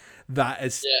ghost that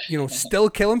is, you know, still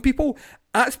killing people.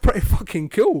 That's pretty fucking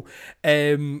cool.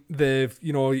 You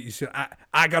know,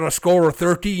 I got a score of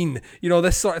 13. You know,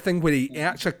 this sort of thing where he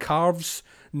actually carves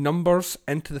numbers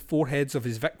into the foreheads of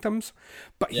his victims,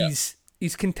 but he's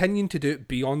continuing to do it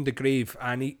beyond the grave,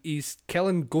 and he's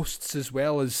killing ghosts as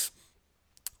well as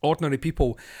ordinary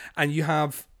people. And you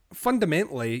have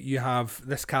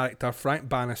this character, Frank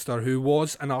Bannister, who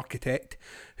was an architect,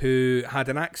 who had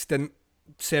an accident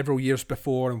several years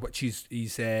before in which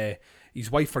his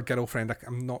wife or girlfriend,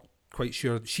 I'm not quite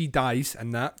sure, she dies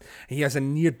in that. He has a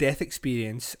near-death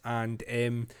experience, and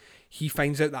he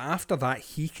finds out that after that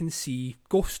he can see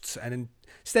ghosts, and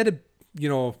instead of, you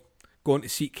know, going to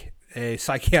seek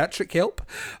psychiatric help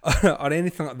or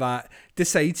anything like that,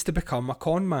 decides to become a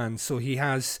con man. So he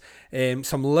has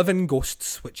some living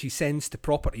ghosts which he sends to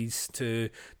properties to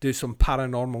do some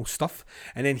paranormal stuff,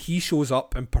 and then he shows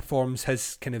up and performs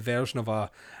his kind of version of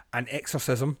an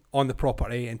exorcism on the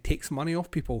property and takes money off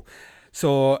people.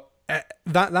 So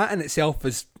that in itself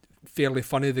is fairly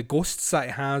funny. The ghosts that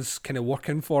he has kind of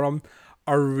working for him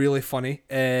are really funny.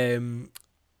 And,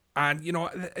 you know,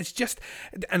 it's just,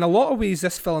 in a lot of ways,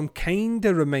 this film kind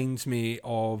of reminds me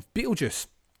of Beetlejuice.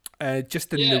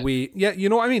 Just in the way, you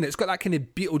know what I mean? It's got that kind of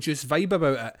Beetlejuice vibe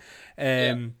about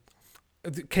it.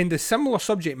 Kind of similar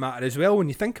subject matter as well when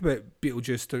you think about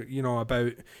Beetlejuice, you know,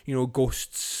 about, you know,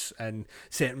 ghosts and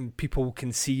certain people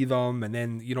can see them, and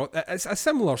then, you know, it's a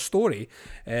similar story.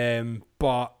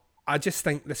 But I just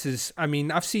think this is, I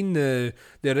mean, I've seen the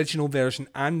original version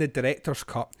and the director's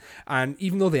cut, and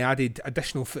even though they added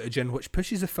additional footage in which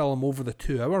pushes the film over the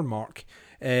 2-hour mark,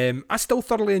 I still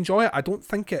thoroughly enjoy it. I don't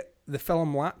think the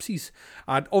film lapses.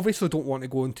 I obviously don't want to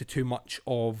go into too much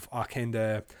of a kind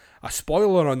of a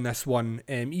spoiler on this one,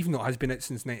 even though it has been out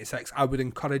since 96. I would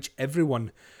encourage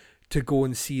everyone to go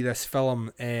and see this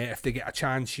film if they get a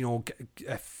chance. You know,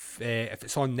 if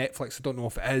it's on Netflix, I don't know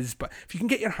if it is, but if you can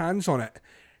get your hands on it,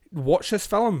 watch this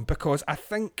film, because I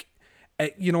think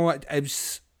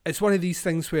it's one of these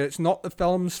things where it's not the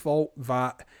film's fault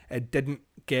that it didn't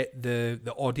get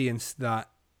the audience that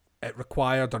it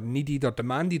required or needed or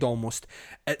demanded almost.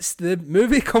 It's the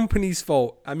movie company's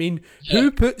fault. I mean,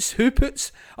 who puts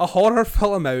a horror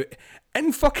film out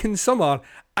in fucking summer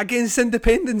against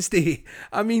Independence Day?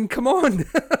 I mean, come on.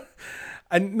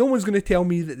 And no one's going to tell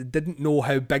me that they didn't know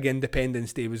how big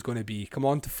Independence Day was going to be. Come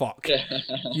on to fuck.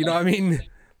 You know what I mean?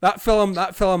 That film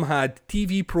had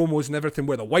TV promos and everything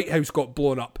where the White House got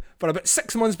blown up for about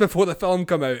 6 months before the film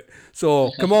come out. So,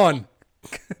 come on.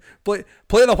 play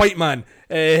the white man.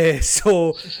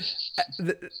 So,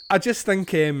 I just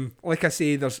think, like I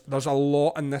say, there's a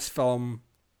lot in this film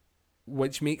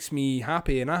which makes me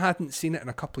happy, and I hadn't seen it in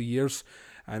a couple of years.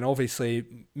 And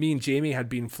obviously, me and Jamie had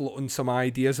been floating some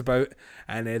ideas about,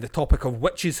 and the topic of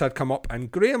witches had come up, and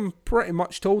Graham pretty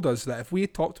much told us that if we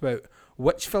had talked about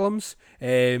witch films,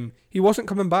 he wasn't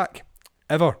coming back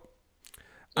ever.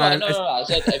 No, I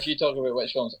said if you talk about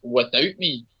witch films without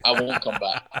me, I won't come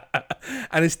back.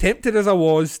 And as tempted as I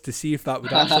was to see if that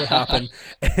would actually happen,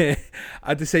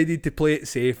 I decided to play it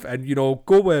safe and, you know,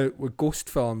 go with ghost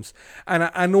films.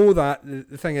 And I know that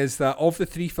the thing is that of the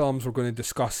 3 films we're going to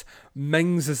discuss,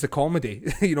 Mings is the comedy.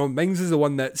 You know, Mings is the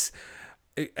one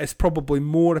it's probably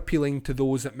more appealing to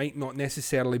those that might not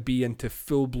necessarily be into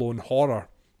full-blown horror.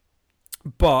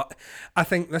 But I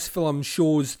think this film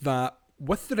shows that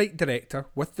with the right director,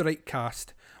 with the right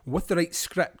cast, with the right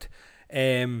script,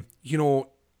 you know,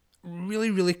 really,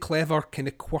 really clever, kind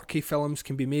of quirky films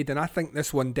can be made. And I think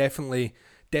this one definitely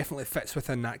fits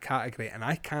within that category. And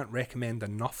I can't recommend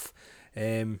enough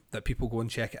that people go and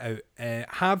check it out.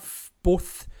 Have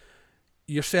both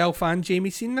yourself and Jamie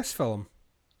seen this film?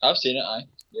 I've seen it.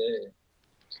 Yeah.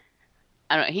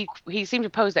 I don't know. He seemed to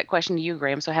pose that question to you,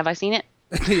 Graham. So have I seen it?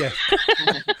 Yeah.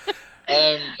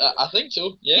 I think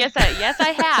so. Yeah. Yes, I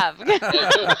have.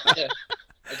 Yeah.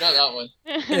 I got that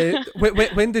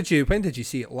one. When did you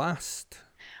see it last?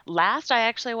 Last, I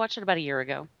actually watched it about a year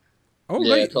ago. Oh,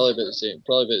 yeah, right. Probably about the same.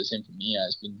 Probably about the same for me. Yeah,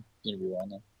 it's been a while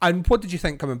now. And what did you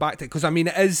think coming back to it? Because I mean,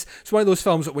 it's one of those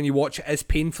films that when you watch it is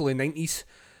painfully 90s.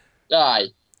 Aye,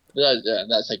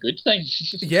 that's a good thing.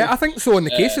 Yeah, I think so. In the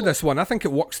case of this one, I think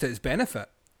it works to its benefit.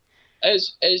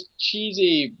 It's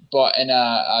cheesy, but in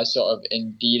a sort of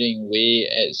endearing way.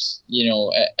 It's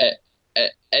it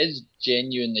is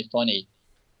genuinely funny,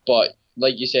 but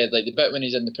like you said, like the bit when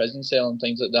he's in the prison cell and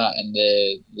things like that, and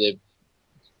the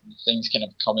things kind of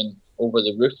coming over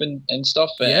the roof and stuff.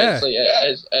 Yeah. It's like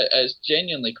it's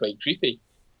genuinely quite creepy.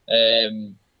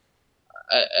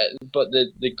 But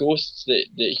the ghosts that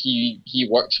he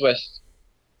works with,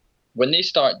 when they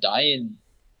start dying,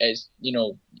 is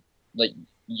like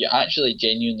you actually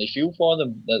genuinely feel for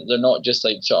them. They're not just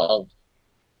like sort of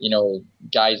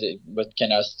guys that with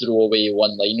kind of throwaway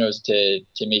one-liners to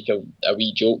make a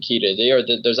wee joke here or there.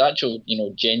 There's actual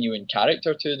genuine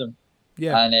character to them.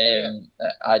 Yeah. And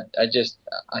I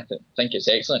think it's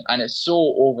excellent, and it's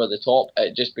so over the top.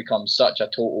 It just becomes such a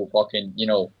total fucking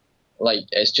like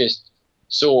it's just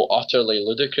so utterly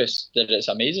ludicrous that it's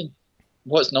amazing.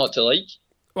 What's not to like?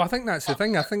 Well, I think that's the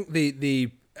thing. I think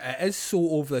it is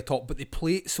so over the top, but they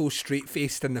play it so straight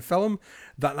faced in the film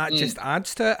that just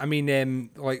adds to it. I mean,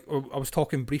 like I was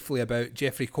talking briefly about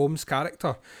Jeffrey Combs'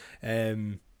 character,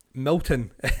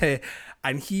 Milton,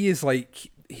 and he is like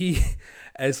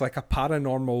a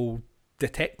paranormal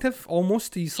detective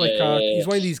almost. He's like he's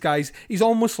one of these guys. He's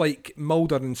almost like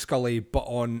Mulder and Scully but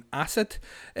on acid,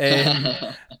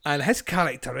 and his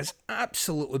character is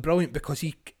absolutely brilliant because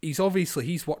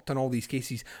he's worked on all these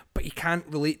cases, but he can't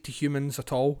relate to humans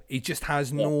at all. He just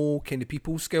has no kind of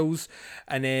people skills,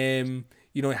 and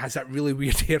he has that really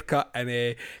weird haircut,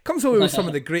 and comes away with some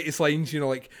of the greatest lines.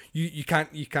 Like you can't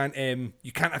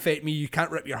affect me. You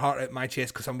can't rip your heart out my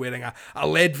chest because I'm wearing a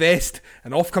lead vest.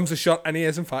 And off comes the shirt, and he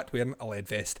is in fact wearing a lead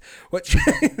vest, which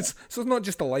is, so it's not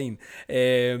just a line.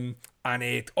 And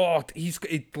he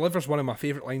delivers one of my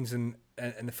favourite lines in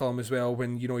the film as well,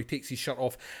 when he takes his shirt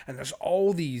off and there's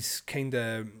all these kind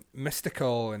of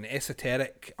mystical and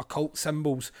esoteric occult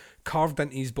symbols carved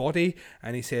into his body,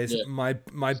 and he says my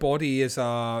body is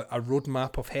a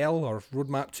roadmap of hell, or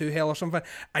roadmap to hell, or something,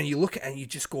 and you look at it and you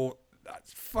just go,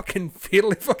 that's fucking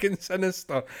fairly fucking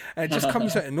sinister, and it just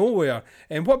comes out of nowhere.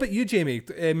 And what about you, Jamie?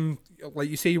 Like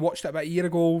you say, you watched it about a year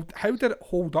ago. How did it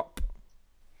hold up?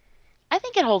 I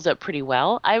think it holds up pretty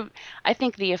well. I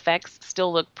think the effects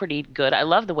still look pretty good. I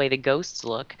love the way the ghosts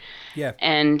look. Yeah.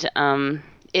 And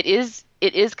it is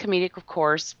comedic, of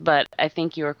course, but I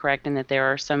think you are correct in that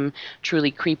there are some truly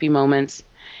creepy moments.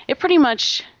 It pretty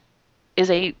much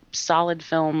is a solid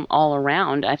film all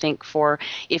around. I think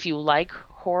if you like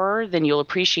horror, then you'll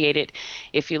appreciate it.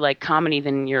 If you like comedy,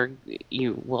 then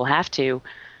you will have to.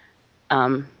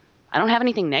 I don't have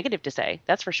anything negative to say,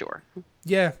 that's for sure.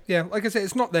 Yeah. Like I said,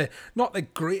 it's not the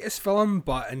greatest film,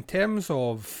 but in terms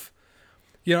of,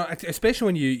 especially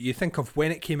when you think of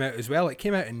when it came out as well, it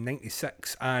came out in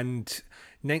 96, and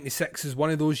 96 is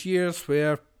one of those years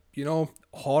where,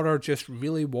 horror just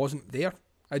really wasn't there.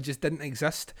 It just didn't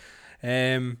exist.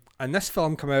 And this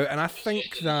film came out, and I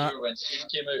think that... When Scream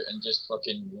came out and just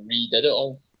fucking redid it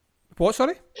all. What,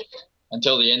 sorry?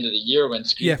 Until the end of the year when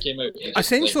Scream came out.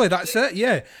 Essentially, that's it.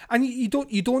 Yeah, and you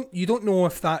don't know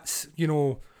if that's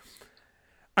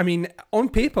I mean, on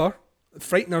paper,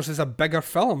 Frighteners is a bigger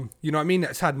film. You know what I mean?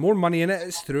 It's had more money in it.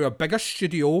 It's through a bigger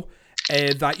studio.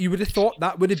 That you would have thought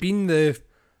that would have been the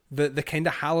kind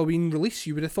of Halloween release.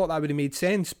 You would have thought that would have made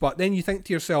sense. But then you think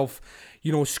to yourself,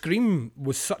 Scream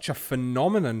was such a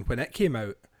phenomenon when it came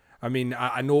out. I mean,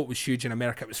 I know it was huge in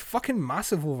America. It was fucking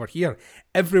massive over here.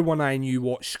 Everyone I knew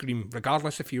watched Scream,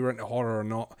 regardless if you were into horror or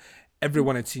not.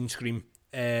 Everyone had seen Scream.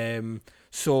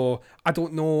 So I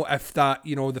don't know if that,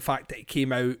 the fact that it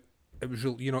came out,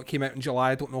 it came out in July.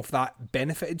 I don't know if that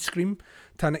benefited Scream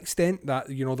to an extent, that,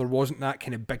 there wasn't that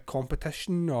kind of big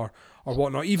competition or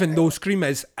whatnot, even though Scream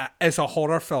is a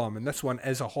horror film and this one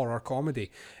is a horror comedy.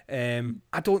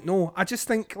 I don't know. I just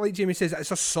think, like Jamie says,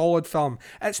 it's a solid film.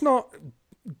 It's not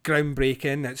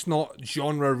groundbreaking, it's not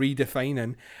genre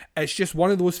redefining, it's just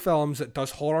one of those films that does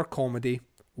horror comedy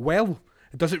well.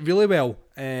 It does it really well.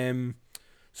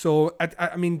 So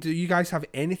I mean, do you guys have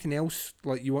anything else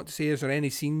like you want to say? Is there any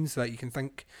scenes that you can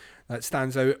think that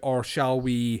stands out, or shall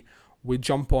we we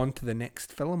jump on to the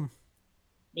next film.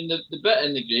 I mean, the bit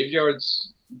in the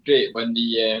graveyard's great when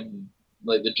the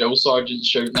like the drill sergeant's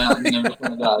shouting at him and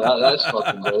everything like that. That's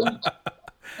fucking brilliant.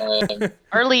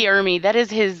 R. Lee Ermey,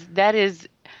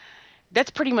 that's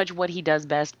pretty much what he does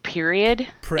best, period.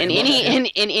 In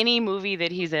any movie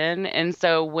that he's in. And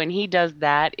so when he does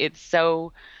that, it's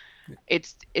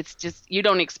just, you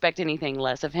don't expect anything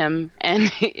less of him,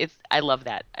 and I love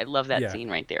that scene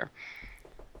right there.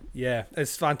 Yeah,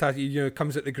 it's fantastic. You know, it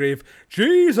comes at the grave,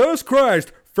 Jesus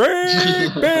Christ,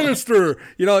 Frank Bannister.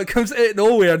 You know, it comes out of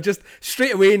nowhere, just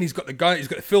straight away, and he's got the gun, he's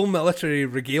got the full military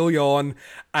regalia on,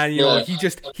 and you know,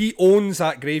 he owns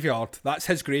that graveyard. That's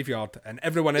his graveyard, and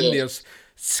everyone in there's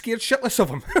scared shitless of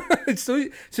him. So as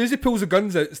soon as he pulls the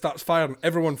guns out and starts firing,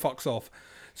 everyone fucks off.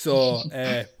 So,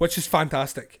 which is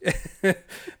fantastic. But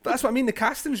that's what I mean. The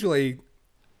casting's really.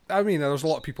 I mean, there's a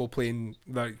lot of people playing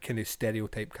the kind of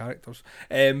stereotype characters,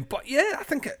 but yeah, I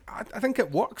think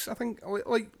it works. I think,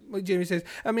 like Jamie says,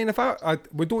 I mean, if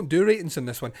we don't do ratings in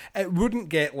this one, it wouldn't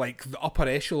get like the upper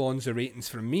echelons of ratings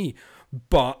from me.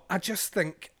 But I just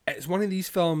think it's one of these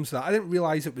films that I didn't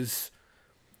realize it was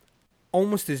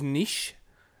almost as niche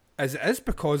as it is,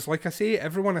 because, like I say,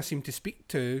 everyone I seem to speak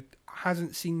to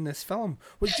hasn't seen this film,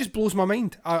 which just blows my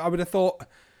mind. I would have thought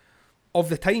of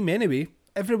the time anyway,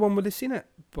 everyone would have seen it.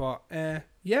 But I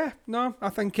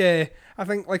think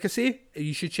like I say,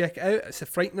 you should check it out. It's The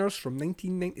Frighteners from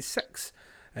 1996,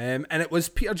 and it was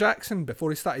Peter Jackson before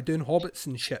he started doing Hobbits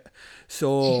and shit.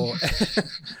 So,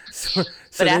 so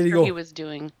but there you go.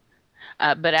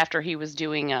 After he was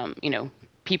doing,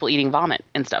 people eating vomit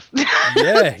and stuff.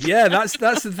 yeah, that's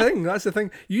the thing. That's the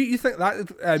thing. You think that?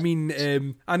 I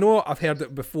mean, I know I've heard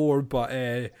it before,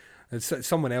 but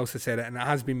someone else has said it, and it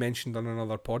has been mentioned on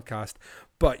another podcast.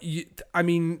 But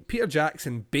Peter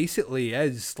Jackson basically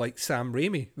is like Sam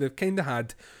Raimi. They've kind of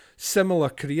had similar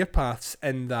career paths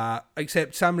in that,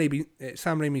 except Sam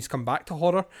Raimi's come back to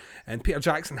horror, and Peter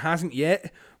Jackson hasn't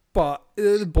yet. But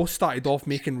they both started off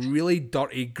making really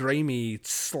dirty, grimy,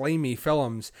 slimy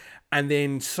films, and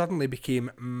then suddenly became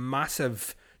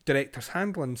massive directors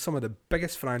handling some of the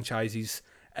biggest franchises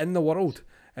in the world.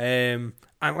 And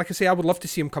like I say, I would love to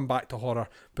see him come back to horror,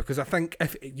 because I think I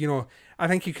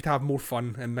think he could have more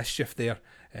fun and mischief there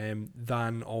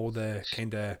than all the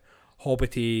kind of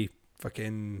hobbity,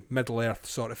 fucking Middle Earth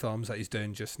sort of films that he's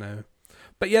doing just now.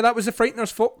 But yeah, that was The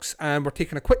Frighteners, folks, and we're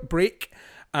taking a quick break.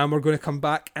 And we're going to come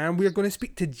back and we're going to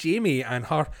speak to Jamie and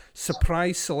her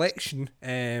surprise selection,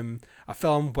 a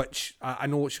film which I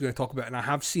know what she's going to talk about, and I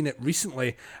have seen it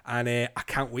recently, and I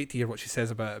can't wait to hear what she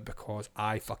says about it, because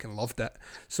I fucking loved it.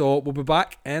 So we'll be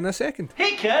back in a second.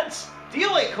 Hey kids, do you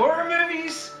like horror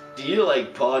movies? Do you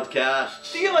like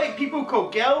podcasts? Do you like people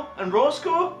called Gil and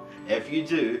Roscoe? If you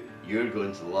do, you're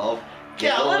going to love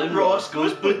Gil and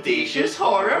Roscoe's Bodacious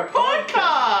Horror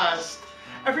Podcast!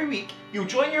 Every week, you'll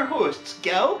join your hosts,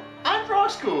 Gil and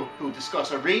Roscoe, who'll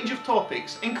discuss a range of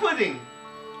topics, including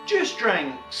juice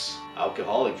drinks,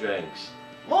 alcoholic drinks,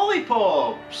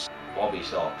 lollipops, bobby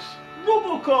socks,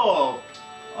 Robocop,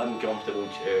 uncomfortable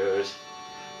chairs,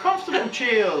 comfortable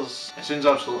chairs. It sounds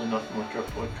absolutely nothing like our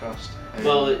podcast.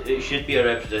 Well, it should be a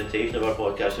representation of our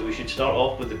podcast, so we should start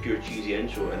off with the pure cheesy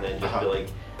intro and then just be like,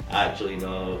 actually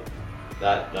no,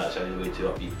 that sounded way too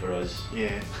upbeat for us.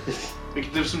 Yeah.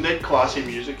 There's some dead classy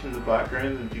music in the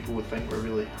background and people would think we're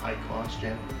really high class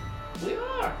gentlemen. We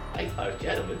are high class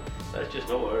gentlemen. That's just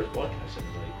not what our podcast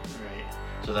sounds like. Right.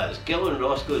 So that's Gil and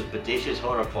Roscoe's Bodacious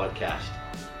Horror Podcast.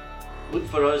 Look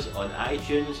for us on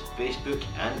iTunes, Facebook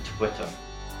and Twitter.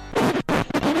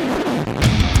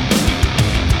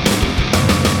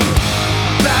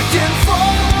 Back and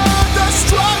forth, the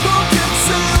struggle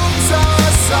consumes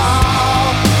us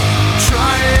all.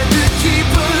 Trying to keep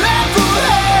a level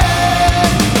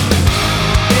head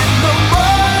in the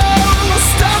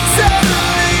most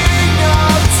unsettling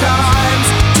of times.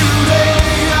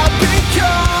 Today I've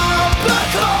become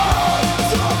black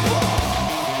holes.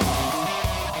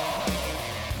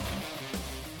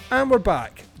 And we're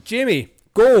back. Jamie,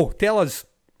 go, tell us.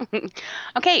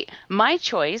 Okay, my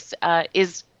choice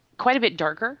is quite a bit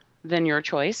darker than your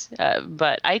choice,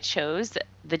 but I chose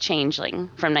The Changeling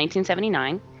from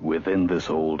 1979. Within this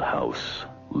old house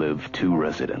live two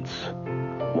residents.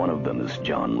 One of them is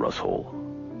John Russell,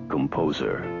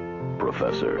 composer,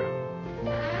 professor.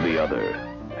 The other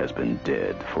has been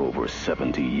dead for over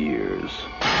 70 years.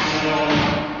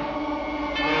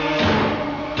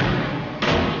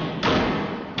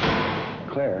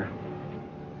 Claire,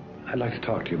 I'd like to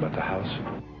talk to you about the house.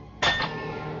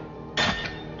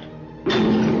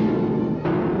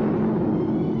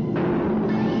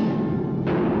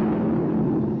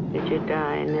 Did you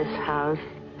die in this house?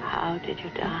 How How did you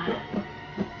die?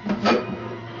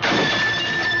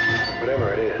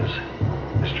 Whatever it is,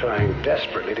 it's trying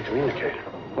desperately to communicate.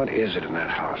 What is it in that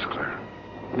house, Claire?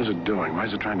 What is it doing? Why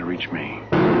is it trying to reach me?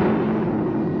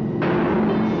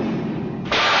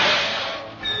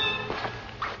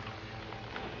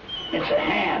 It's a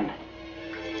hand.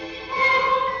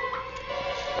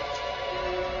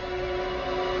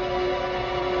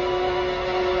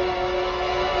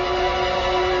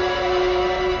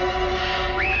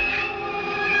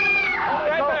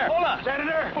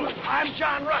 Senator, I'm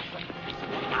John Russell.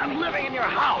 I'm living in your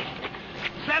house.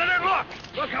 Senator, look!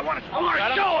 Look, I want to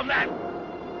show him that!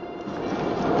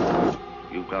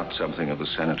 You've got something of the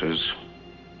senator's.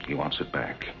 He wants it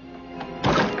back.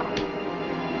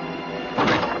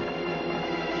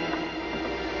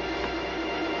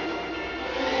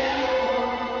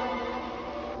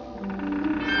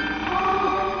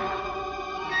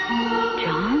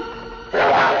 John?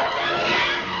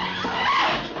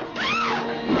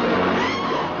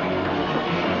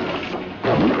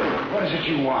 What is it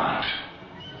you want?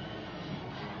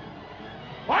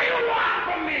 What do you want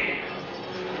from me?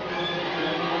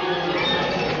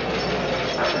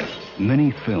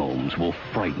 Many films will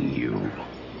frighten you,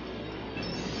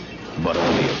 but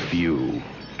only a few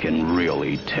can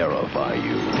really terrify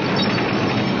you.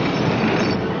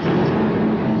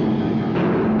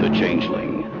 The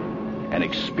Changeling, an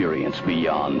experience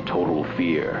beyond total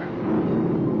fear.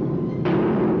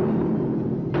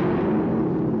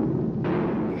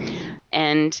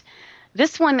 And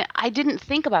this one, I didn't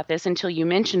think about this until you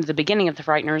mentioned the beginning of The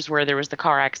Frighteners, where there was the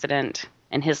car accident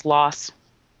and his loss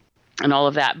and all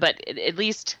of that. But at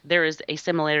least there is a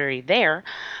similarity there.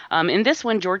 In this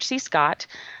one, George C. Scott,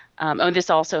 this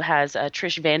also has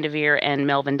Trish Vanderveer and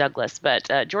Melvin Douglas. But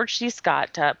George C.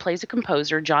 Scott plays a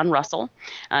composer, John Russell.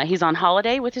 He's on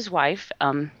holiday with his wife.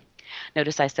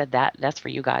 Notice I said that. That's for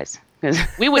you guys.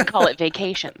 We would call it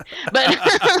vacation, but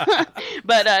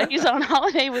he's on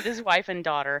holiday with his wife and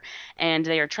daughter, and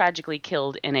they are tragically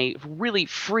killed in a really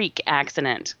freak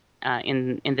accident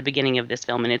in the beginning of this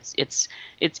film, and it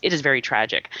is very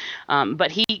tragic.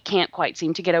 But he can't quite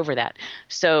seem to get over that.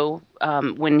 So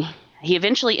when he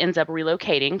eventually ends up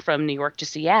relocating from New York to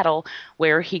Seattle,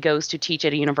 where he goes to teach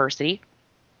at a university,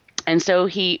 and so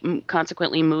he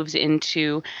consequently moves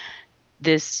into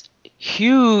this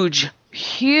huge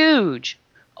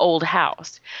old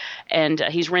house, and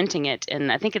he's renting it, and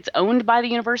I think it's owned by the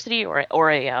university or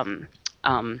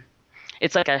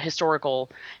it's like a historical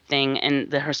thing in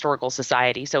the historical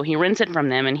society. So he rents it from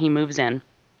them and he moves in.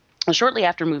 Well, shortly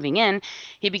after moving in,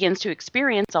 he begins to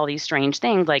experience all these strange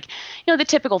things, like, the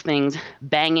typical things: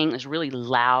 banging, this really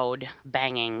loud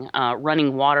banging,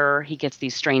 running water. He gets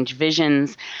these strange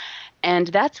visions, and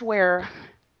that's where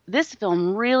this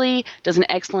film really does an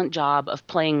excellent job of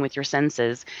playing with your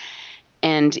senses.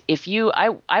 And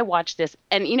I watched this,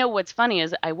 and what's funny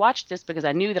is I watched this because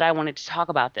I knew that I wanted to talk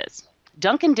about this.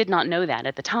 Duncan did not know that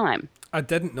at the time. I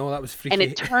didn't know. That was freaky. And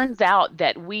it turns out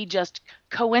that we just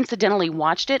coincidentally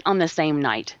watched it on the same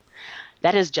night.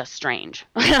 That is just strange,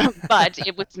 but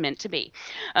it was meant to be.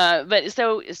 But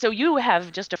so you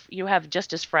have just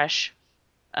as fresh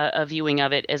a viewing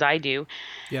of it as I do.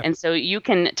 Yeah. And so you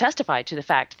can testify to the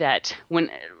fact that when,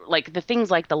 like, the things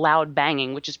like the loud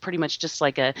banging, which is pretty much just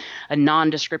like a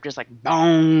nondescript, just like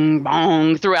bong,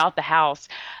 bong throughout the house,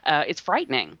 it's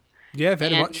frightening. Yeah,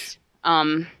 very much.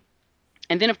 And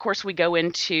then, of course, we go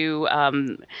into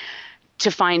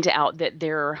to find out that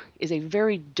there is a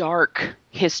very dark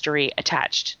history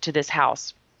attached to this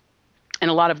house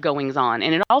and a lot of goings on.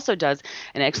 And it also does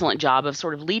an excellent job of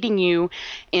sort of leading you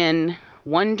in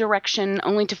one direction,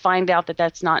 only to find out that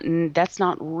that's not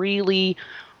really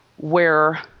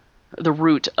where the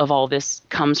root of all this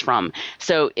comes from.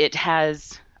 So it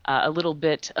has a little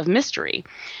bit of mystery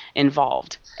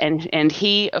involved, and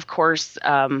he, of course,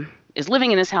 is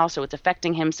living in this house, so it's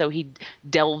affecting him. So he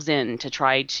delves in to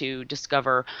try to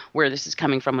discover where this is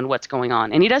coming from and what's going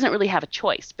on. And he doesn't really have a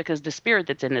choice because the spirit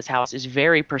that's in this house is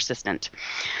very persistent.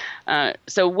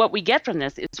 So what we get from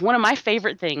this is one of my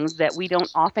favorite things that we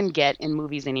don't often get in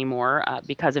movies anymore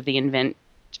because of the advent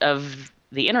of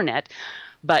the internet.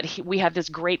 But we have this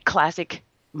great classic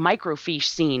microfiche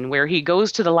scene where he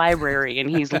goes to the library and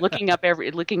he's looking up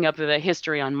the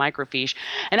history on microfiche.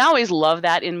 And I always love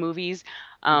that in movies.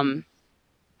 I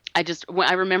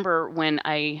remember when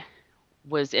I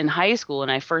was in high school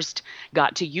and I first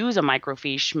got to use a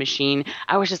microfiche machine,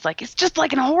 I was just like, it's just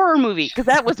like in a horror movie, because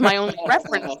that was my only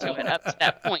reference to it up to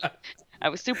that point. I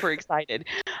was super excited.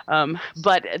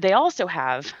 But they also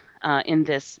have in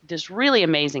this really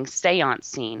amazing seance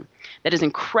scene that is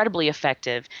incredibly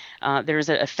effective. There's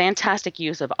a fantastic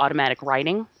use of automatic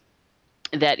writing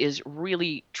that is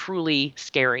really, truly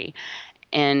scary.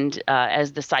 And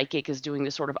as the psychic is doing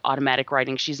this sort of automatic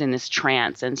writing, she's in this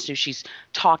trance. And so she's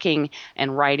talking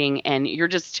and writing, and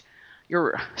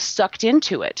you're sucked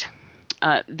into it.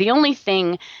 The only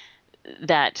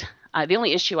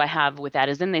issue I have with that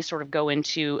is then they sort of go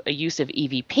into a use of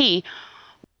EVP,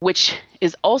 which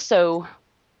is also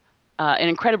an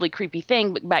incredibly creepy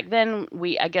thing. But back then,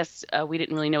 we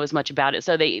didn't really know as much about it.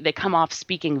 So they come off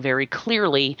speaking very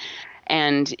clearly.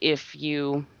 And if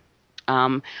you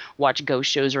watch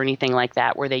ghost shows or anything like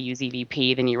that where they use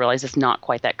EVP, then you realize it's not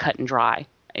quite that cut and dry.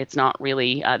 It's not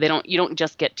really, you don't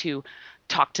just get to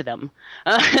talk to them.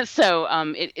 So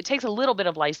it takes a little bit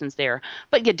of license there,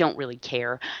 but you don't really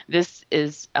care. This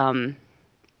is,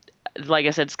 like I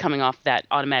said, it's coming off that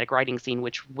automatic writing scene,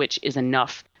 which is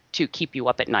enough to keep you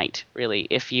up at night, really,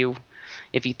 if you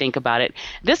think about it.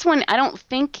 This one, I don't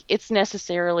think it's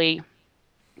necessarily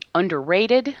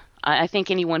underrated. I think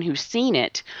anyone who's seen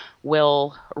it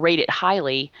will rate it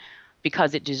highly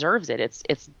because it deserves it.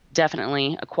 It's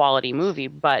definitely a quality movie,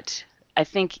 but I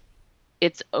think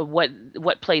it's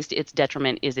what plays to its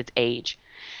detriment is its age.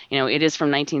 It is from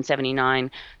 1979,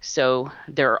 so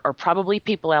there are probably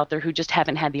people out there who just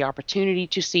haven't had the opportunity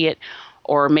to see it,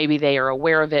 or maybe they are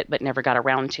aware of it but never got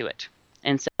around to it.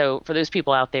 And so for those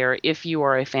people out there, if you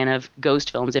are a fan of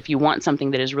ghost films, if you want something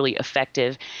that is really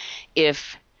effective,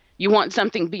 if you want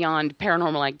something beyond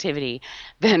Paranormal Activity,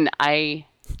 then I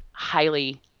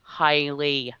highly,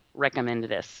 highly recommend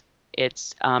this.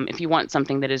 It's if you want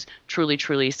something that is truly,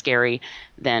 truly scary,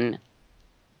 then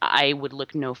I would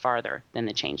look no farther than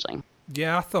The Changeling.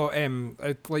 Yeah, I thought,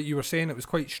 like you were saying, it was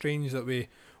quite strange that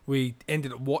we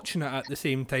ended up watching it at the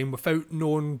same time without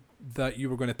knowing that you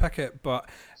were going to pick it. But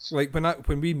like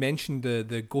when we mentioned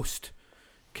the ghost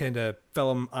kind of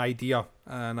film idea,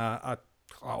 and I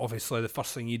obviously the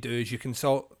first thing you do is you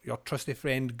consult your trusty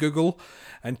friend Google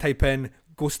and type in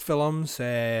ghost films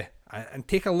and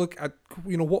take a look at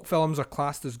what films are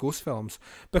classed as ghost films,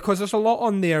 because there's a lot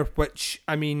on there which,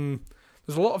 I mean,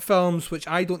 there's a lot of films which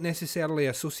I don't necessarily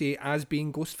associate as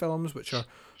being ghost films, which are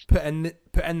put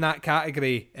in that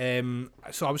category.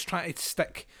 So I was trying to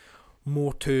stick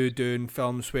more to doing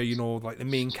films where like the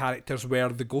main characters were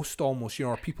the ghost almost,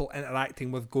 or people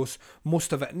interacting with ghosts,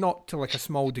 most of it not to like a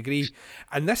small degree.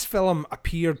 And this film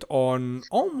appeared on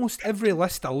almost every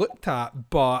list I looked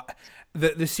at, but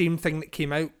the same thing that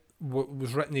came out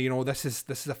was written, this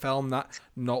is a film that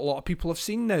not a lot of people have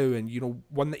seen now, and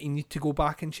one that you need to go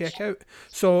back and check out.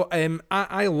 So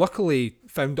I luckily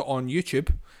found it on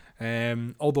YouTube.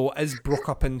 Although it is broke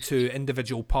up into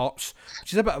individual parts,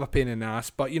 which is a bit of a pain in the ass,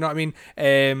 but you know what I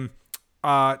mean.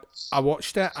 I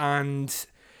watched it, and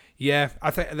yeah,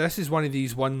 I think this is one of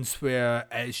these ones where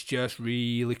it's just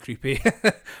really creepy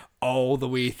all the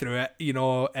way through it.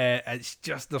 It's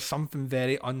just, there's something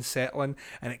very unsettling,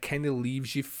 and it kind of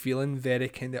leaves you feeling very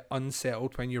kind of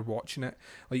unsettled when you're watching it.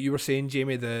 Like you were saying,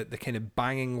 Jamie, the kind of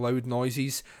banging loud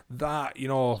noises that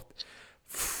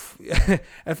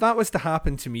if that was to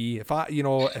happen to me, if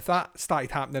that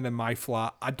started happening in my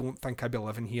flat, I don't think I'd be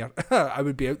living here. I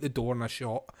would be out the door in a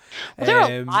shot. Well, there are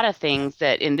a lot of things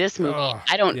that in this movie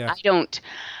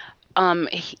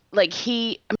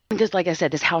because like I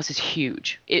said, this house is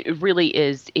huge. It really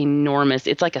is enormous.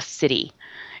 It's like a city.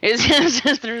 It's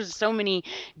just, there's so many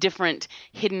different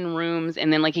hidden rooms,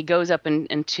 and then like he goes up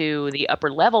into the upper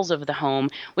levels of the home,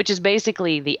 which is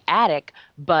basically the attic,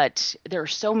 but there are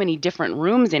so many different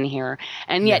rooms in here,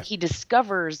 and yet he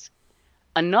discovers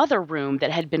another room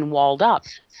that had been walled up,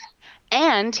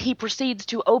 and he proceeds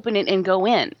to open it and go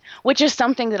in, which is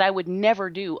something that I would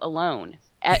never do alone.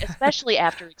 Especially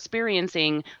after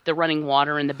experiencing the running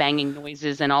water and the banging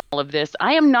noises and all of this.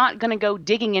 I am not going to go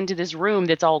digging into this room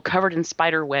that's all covered in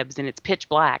spider webs and it's pitch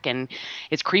black and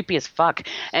it's creepy as fuck.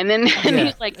 And then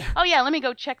he's like, oh yeah, let me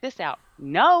go check this out.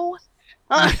 No.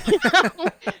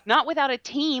 Not without a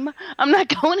team. I'm not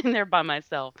going in there by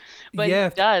myself. But he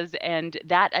does, and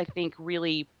that I think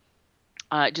really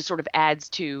just sort of adds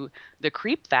to the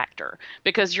creep factor,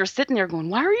 because you're sitting there going,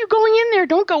 why are you going in there?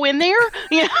 Don't go in there.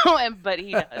 But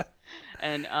he does.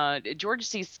 And George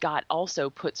C. Scott also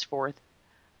puts forth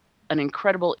an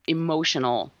incredible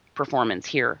emotional performance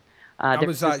here. I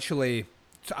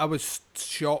was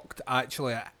shocked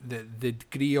actually at the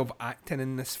degree of acting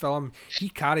in this film. He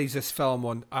carries this film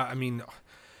on, I mean,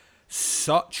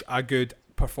 such a good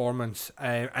performance,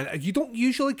 and you don't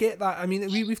usually get that. I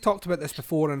mean, we've talked about this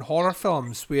before in horror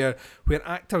films where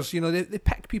actors, they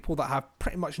pick people that have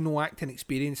pretty much no acting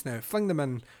experience now, fling them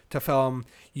into film,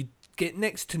 you get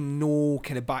next to no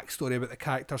kind of backstory about the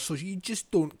characters, so you just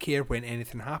don't care when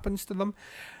anything happens to them.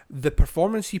 The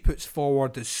performance he puts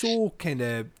forward is so kind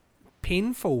of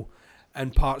painful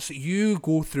in parts that you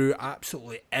go through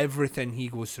absolutely everything he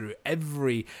goes through.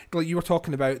 Like you were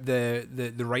talking about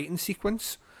the writing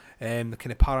sequence, the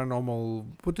kind of paranormal,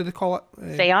 what do they call it?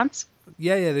 Seance?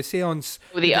 Yeah, the seance.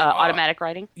 With the automatic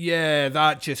writing? Yeah,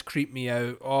 that just creeped me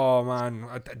out. Oh, man.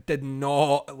 I did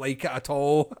not like it at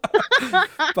all.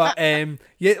 But,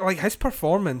 yeah, like, his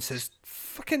performance is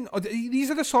fucking... These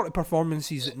are the sort of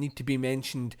performances that need to be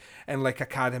mentioned in, like,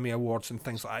 Academy Awards and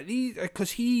things like that.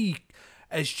 Because he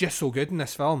is just so good in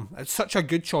this film. It's such a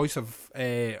good choice of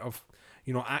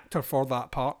actor for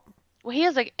that part. Well,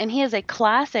 he is a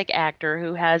classic actor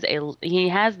who has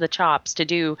the chops to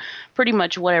do pretty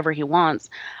much whatever he wants.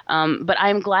 But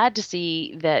I'm glad to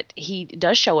see that he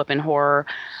does show up in horror,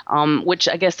 which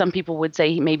I guess some people would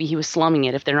say maybe he was slumming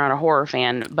it if they're not a horror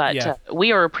fan. But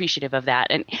we are appreciative of that,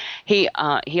 and he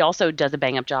also does a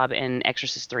bang up job in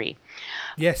Exorcist 3.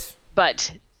 Yes.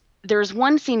 But there's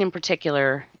one scene in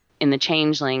particular in The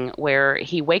Changeling where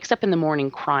he wakes up in the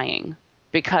morning crying,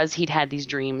 because he'd had these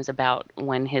dreams about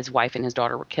when his wife and his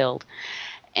daughter were killed.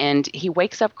 And he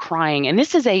wakes up crying. And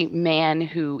this is a man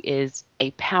who is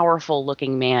a powerful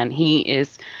looking man.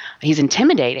 He's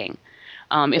intimidating.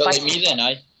 Yeah.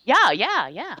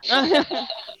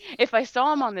 If I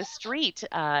saw him on the street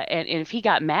and if he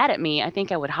got mad at me, I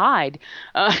think I would hide.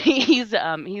 He's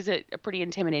a pretty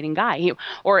intimidating guy.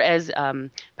 Or as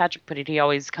Patrick put it, he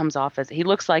always comes off as, he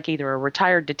looks like either a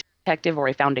retired detective or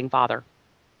a founding father.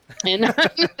 And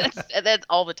that's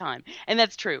all the time, and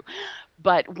that's true.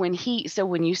 But when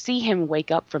you see him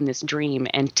wake up from this dream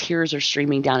and tears are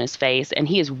streaming down his face and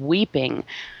he is weeping,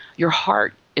 your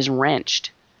heart is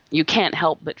wrenched. You can't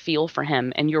help but feel for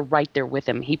him, and you're right there with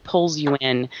him. He pulls you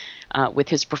in with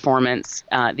his performance.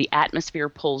 The atmosphere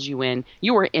pulls you in.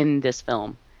 You are in this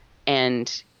film,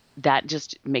 and that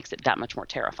just makes it that much more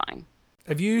terrifying.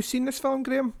 Have you seen this film,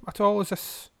 Graham, at all? Is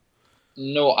this?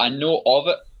 No, I know of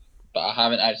it, but I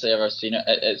haven't actually ever seen it.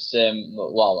 It's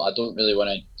I don't really want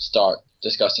to start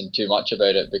discussing too much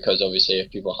about it, because obviously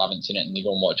if people haven't seen it and they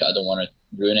go and watch it, I don't want to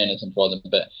ruin anything for them.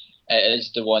 But it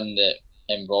is the one that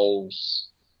involves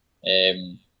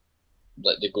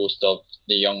like the ghost of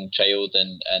the young child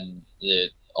and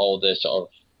all the sort of...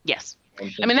 Yes.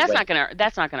 I mean, that's not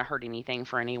gonna hurt anything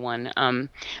for anyone.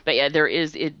 But yeah, there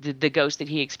is the ghost that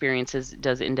he experiences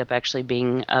does end up actually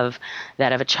being of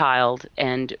a child.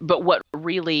 But what would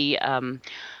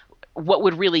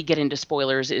really get into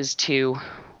spoilers is to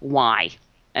why,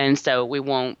 and so we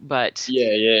won't. But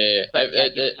yeah.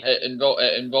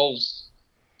 It involves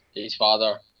his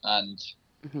father and.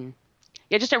 Mm-hmm.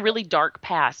 Yeah, just a really dark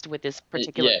past with this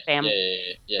particular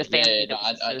family. The family that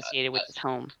was associated with his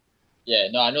home. Yeah,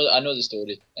 no, I know the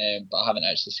story, but I haven't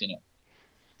actually seen it.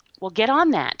 Well, get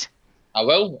on that. I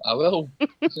will.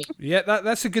 Yeah,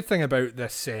 that's a good thing about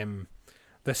this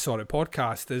this sort of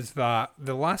podcast, is that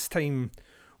the last time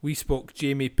we spoke,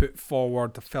 Jamie put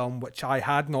forward a film which I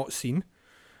had not seen,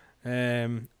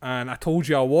 and I told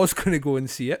you I was going to go and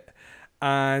see it,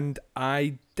 and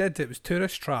I did. It was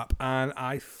Tourist Trap, and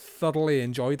I thoroughly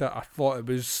enjoyed it. I thought it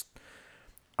was...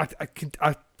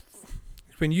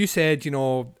 When you said,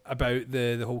 about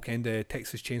the whole kind of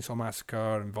Texas Chainsaw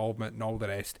Massacre involvement and all the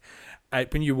rest,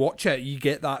 when you watch it, you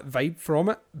get that vibe from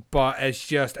it, but it's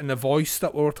just, in the voice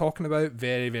that we were talking about,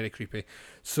 very, very creepy.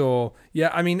 So, yeah,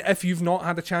 I mean, if you've not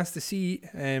had a chance to see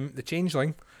The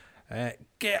Changeling,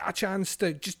 get a chance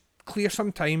to just clear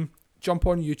some time, jump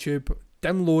on YouTube,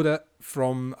 download it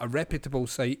from a reputable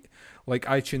site like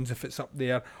iTunes if it's up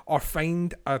there, or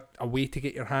find a way to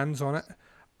get your hands on it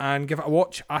and give it a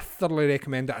watch. I thoroughly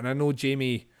recommend it. And I know,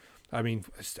 Jamie, I mean,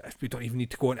 we don't even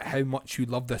need to go into how much you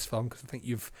love this film, because I think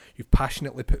you've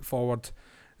passionately put forward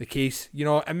the case.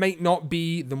 It might not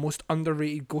be the most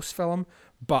underrated ghost film,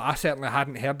 but I certainly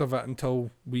hadn't heard of it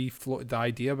until we floated the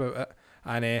idea about it,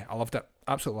 and I loved it.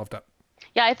 Absolutely loved it.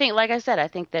 Yeah, I think, like I said, I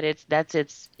think that that's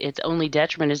its only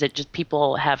detriment is that just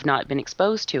people have not been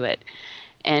exposed to it.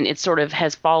 And it sort of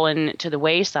has fallen to the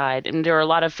wayside. And there are a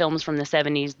lot of films from the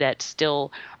 70s that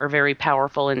still are very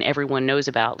powerful and everyone knows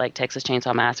about, like Texas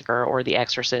Chainsaw Massacre or The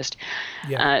Exorcist.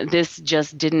 Yeah. This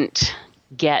just didn't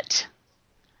get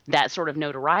that sort of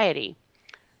notoriety.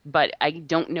 But I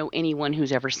don't know anyone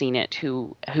who's ever seen it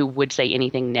who would say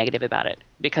anything negative about it,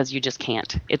 because you just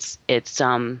can't. It's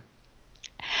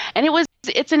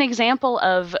an example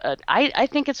of, I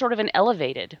think it's sort of an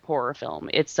elevated horror film.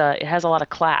 It has a lot of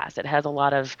class. It has a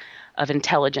lot of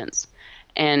intelligence,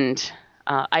 and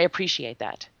I appreciate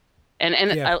that, and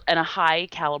a high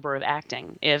caliber of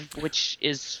acting, which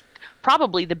is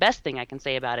probably the best thing I can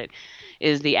say about it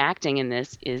is the acting in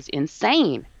this is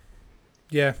insane.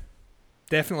 Yeah,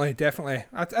 definitely.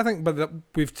 I think, but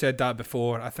we've said that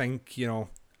before. I think,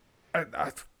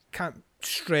 I can't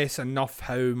stress enough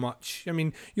how much. I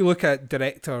mean, you look at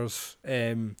directors,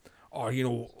 or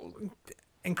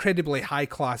incredibly high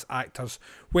class actors,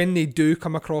 when they do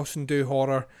come across and do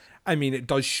horror. I mean, it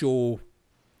does show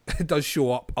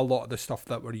up a lot of the stuff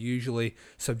that we're usually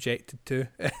subjected to,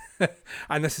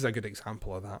 and this is a good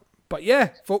example of that. But yeah,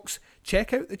 folks,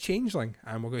 check out The Changeling,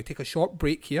 and we're going to take a short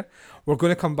break here. We're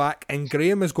going to come back, and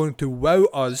Graham is going to wow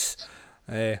us,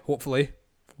 hopefully,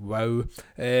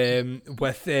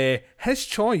 with his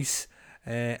choice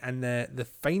and the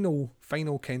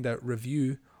final kind of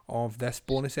review of this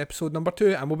bonus episode number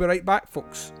 2, and we'll be right back,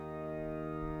 folks.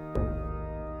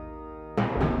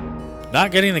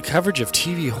 Not getting the coverage of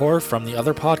TV horror from the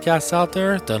other podcasts out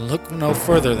there? Then look no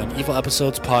further than Evil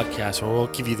Episodes Podcast, where we'll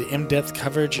give you the in-depth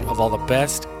coverage of all the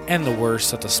best and the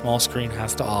worst that the small screen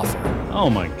has to offer. Oh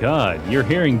my God, you're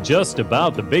hearing just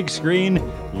about the big screen?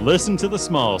 Listen to the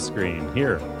small screen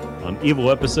here on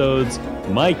Evil Episodes.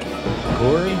 Mike,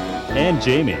 Corey, and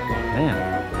Jamie.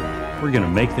 Man, we're going to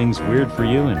make things weird for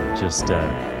you and just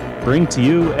bring to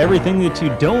you everything that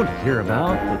you don't hear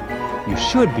about that you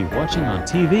should be watching on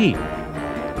TV.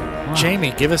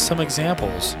 Jamie, give us some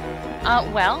examples.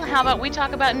 Well, how about we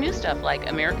talk about new stuff like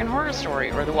American Horror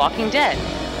Story or The Walking Dead,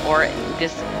 or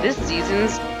this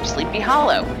season's Sleepy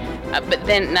Hollow. But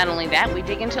then not only that, we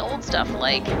dig into old stuff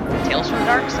like Tales from the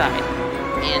Dark Side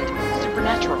and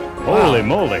Supernatural. Holy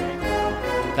moly!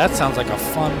 That sounds like a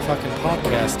fun fucking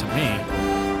podcast to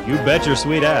me. You bet your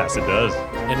sweet ass it does.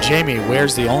 And Jamie,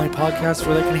 where's the only podcast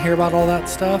where they can hear about all that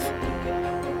stuff?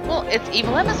 Well, it's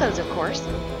Evil Episodes, of course.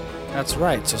 That's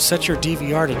right, so set your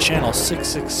DVR to channel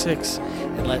 666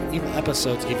 and let Evil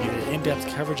Episodes give you the in-depth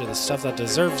coverage of the stuff that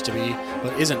deserves to be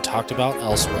but isn't talked about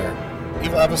elsewhere.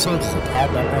 Evil Episodes is a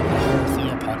proud member of the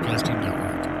Horophilia Podcasting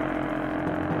Network.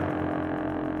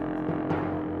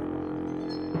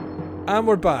 And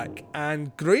we're back,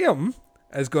 and Graham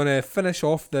is going to finish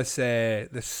off this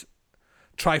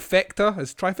trifecta.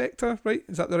 Is trifecta right?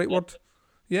 Is that the right word?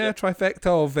 Yeah,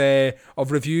 trifecta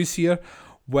of reviews here.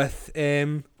 With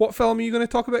what film are you going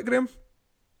to talk about, Graham?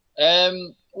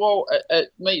 Well,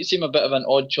 it might seem a bit of an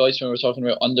odd choice when we're talking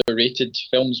about underrated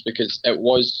films, because it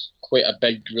was quite a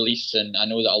big release, and I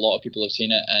know that a lot of people have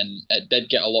seen it, and it did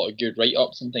get a lot of good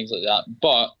write-ups and things like that.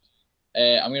 But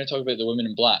I'm going to talk about The Woman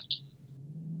in Black.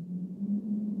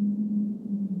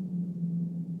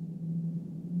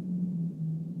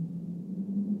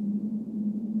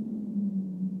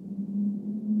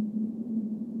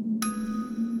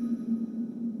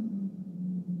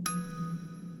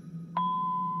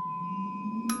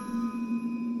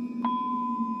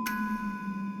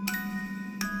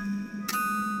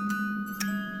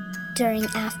 During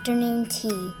afternoon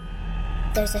tea,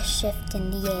 there's a shift in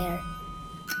the air,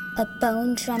 a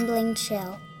bone-trembling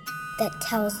chill that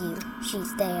tells you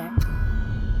she's there.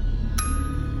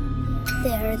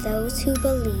 There are those who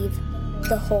believe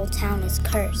the whole town is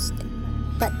cursed,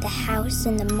 but the house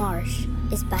in the marsh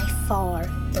is by far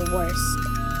the worst.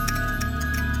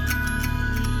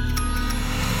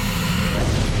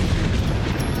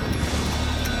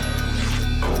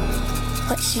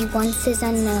 What she wants is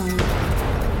unknown,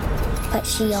 but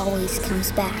she always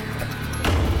comes back.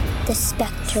 The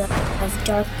specter of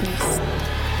darkness.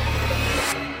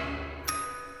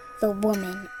 The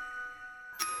woman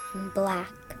in black.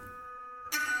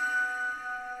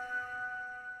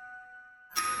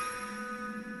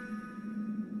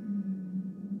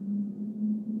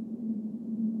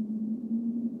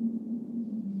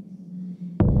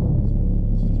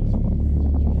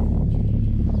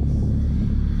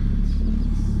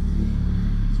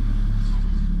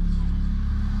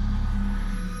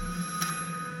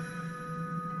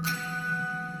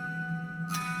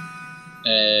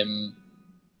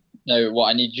 Now, what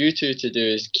I need you two to do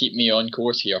is keep me on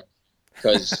course here,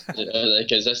 because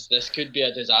this could be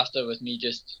a disaster with me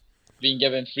just being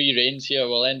given free reins here.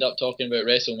 We'll end up talking about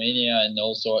WrestleMania and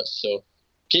all sorts. So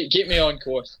keep me on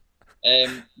course.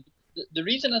 The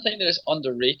reason I think that it's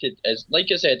underrated is, like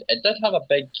I said, it did have a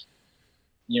big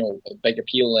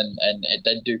appeal and it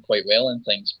did do quite well and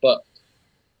things, but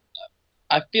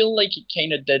I feel like it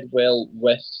kind of did well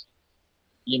with,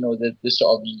 the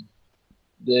sort of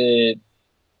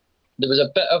there was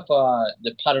a bit of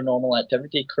the Paranormal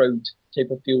Activity crowd type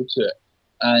of feel to it,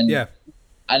 and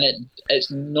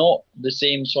it's not the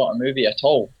same sort of movie at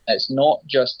all. It's not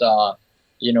just a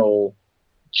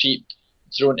cheap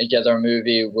thrown together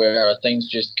movie where things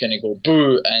just kind of go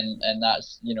boo and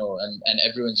that's and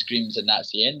everyone screams and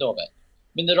that's the end of it.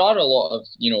 mean, there are a lot of,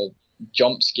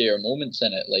 jump scare moments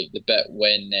in it, like the bit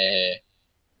when,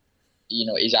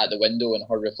 he's at the window and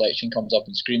her reflection comes up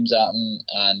and screams at him,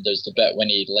 and there's the bit when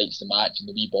he lights the match and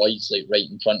the wee boy's like right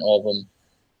in front of him,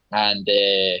 and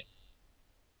there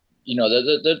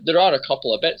are a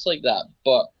couple of bits like that,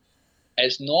 but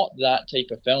it's not that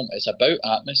type of film. It's about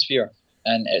atmosphere,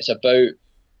 and it's about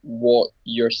what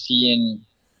you're seeing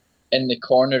in the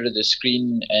corner of the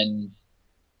screen, and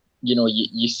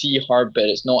you see her, but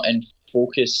it's not in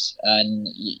focus, and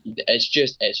it's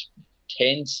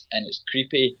tense and it's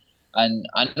creepy. And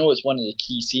I know it's one of the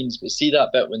key scenes, but see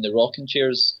that bit when the rocking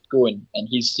chair's going and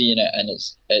he's seeing it and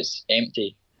it's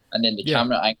empty, and then the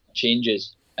camera angle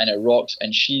changes and it rocks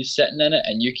and she's sitting in it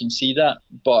and you can see that,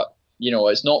 but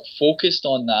it's not focused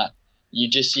on that. You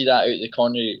just see that out the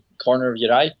corner of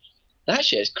your eye. That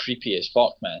shit is creepy as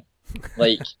fuck, man.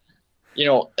 Like,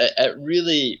 it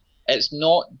really, it's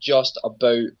not just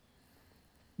about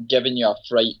giving you a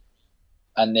fright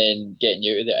and then getting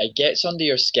you out of there. It gets under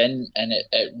your skin, and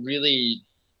it really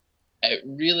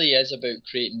is about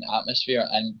creating atmosphere.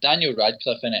 And Daniel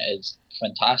Radcliffe in it is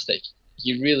fantastic.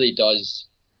 He really does.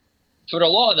 For a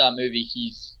lot of that movie,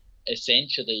 he's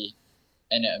essentially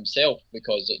in it himself,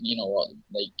 because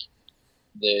like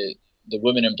the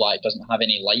woman in black doesn't have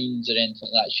any lines or anything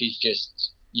like that. She's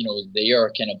just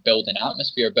there, kind of building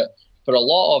atmosphere. But for a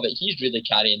lot of it, he's really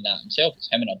carrying that himself. It's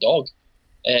him and a dog.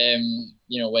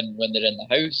 When they're in the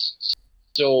house.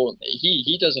 So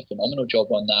he does a phenomenal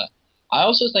job on that. I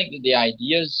also think that the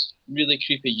idea is really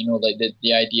creepy, like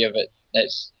the idea of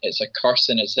it's a curse,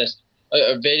 and it's this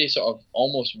a very sort of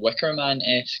almost Wicker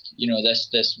Man-esque,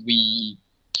 this wee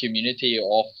community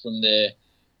off from the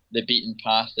beaten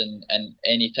path, and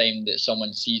any time that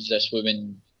someone sees this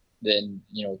woman, then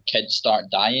kids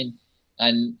start dying.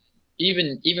 And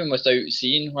even without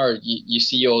seeing her, you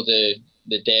see all the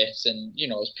deaths, and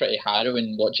it's pretty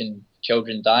harrowing watching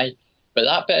children die. But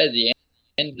that bit at the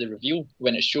end of the reveal,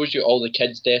 when it shows you all the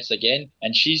kids' deaths again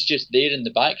and she's just there in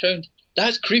the background,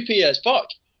 that's creepy as fuck.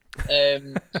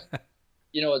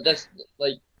 This,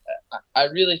 like, I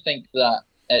really think that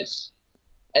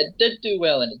it did do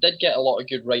well, and it did get a lot of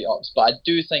good write-ups, but I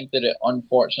do think that it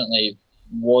unfortunately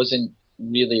wasn't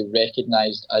really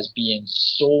recognised as being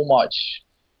so much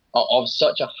of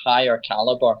such a higher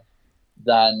caliber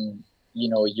than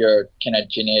your kind of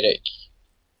generic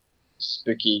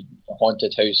spooky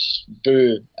haunted house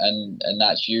boo and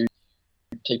that's you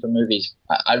type of movies.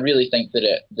 I really think that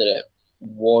it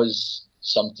was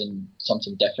something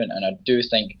different, and I do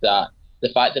think that the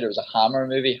fact that it was a Hammer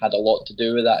movie had a lot to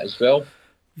do with that as well.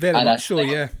 Very much so,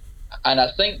 yeah. And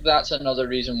I think that's another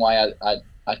reason why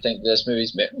I think this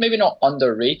movie's maybe not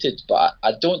underrated, but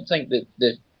I don't think that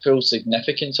the full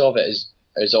significance of it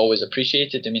is always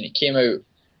appreciated. I mean, it came out,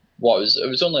 it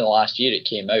was only last year it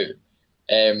came out,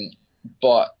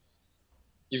 but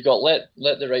you've got Let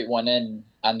the Right One In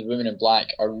and The Woman in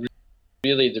Black are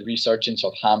really the resurgence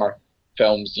of Hammer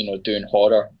films, doing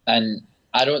horror, and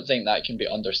I don't think that can be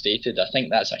understated. I think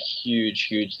that's a huge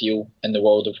deal in the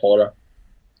world of horror,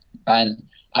 and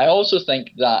I also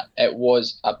think that it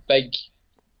was a big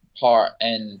part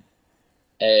in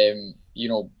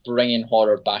bringing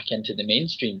horror back into the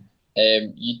mainstream.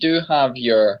 You do have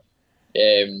your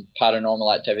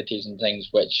Paranormal Activities and things,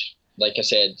 which, like I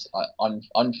said,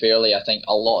 unfairly, I think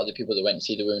a lot of the people that went to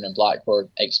see The Woman in Black were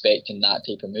expecting that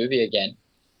type of movie again.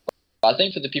 But I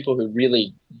think for the people who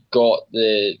really got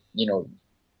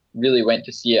really went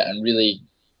to see it and really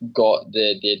got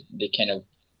the kind of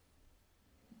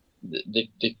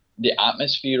the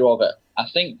atmosphere of it, I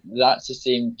think that's the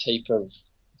same type of.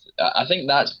 I think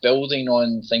that's building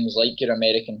on things like your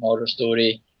American Horror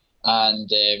Story, and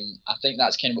I think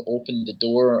that's kind of opened the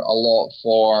door a lot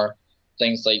for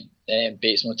things like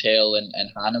Bates Motel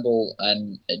and Hannibal,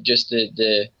 and just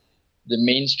the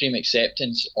mainstream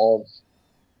acceptance of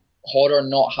horror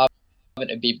not having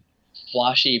to be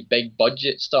flashy, big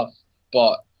budget stuff,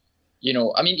 but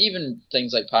I mean, even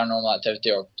things like Paranormal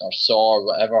Activity or Saw or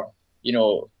whatever,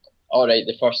 all right,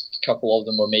 the first couple of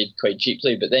them were made quite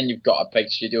cheaply, but then you've got a big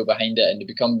studio behind it, and they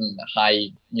become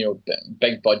high,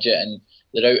 big budget, and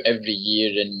they're out every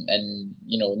year, and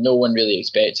no one really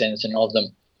expects anything of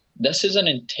them. This is an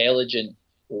intelligent,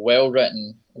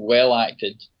 well-written,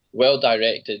 well-acted,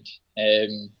 well-directed,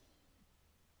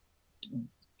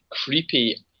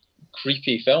 creepy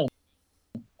film.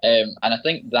 And I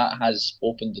think that has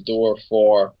opened the door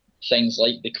for things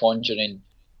like The Conjuring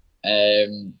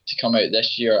to come out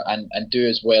this year and do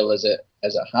as well as it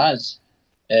has,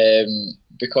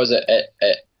 because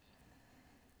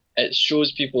it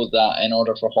shows people that in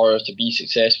order for horror to be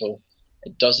successful,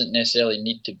 it doesn't necessarily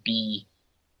need to be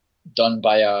done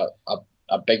by a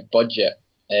big budget,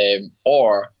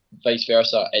 or vice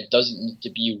versa. It doesn't need to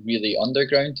be really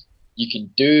underground. You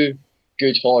can do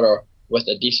good horror with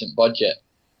a decent budget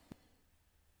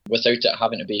without it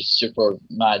having to be super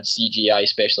mad CGI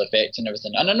special effects and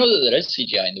everything. And I know that there is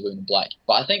CGI in The Woman in Black,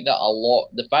 but I think that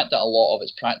the fact that a lot of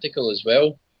it's practical as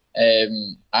well,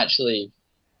 actually,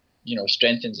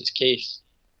 strengthens its case.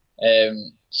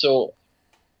 So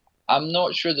I'm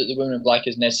not sure that The Woman in Black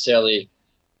is necessarily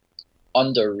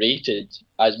underrated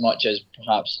as much as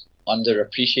perhaps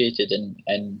underappreciated,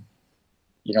 and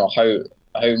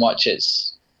how much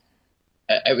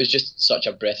it was just such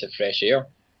a breath of fresh air,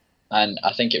 and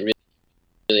I think it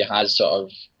really has sort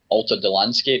of altered the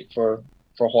landscape for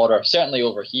horror. Certainly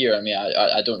over here. I mean,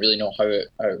 I don't really know how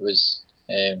it was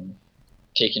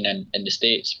taken in the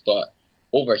States, but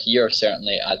over here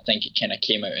certainly I think it kind of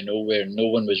came out of nowhere. No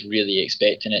one was really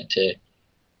expecting it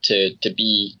to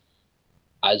be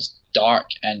as dark,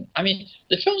 and I mean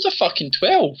the film's a fucking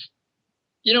 12.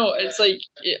 It's like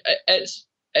it's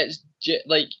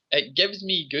like it gives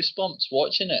me goosebumps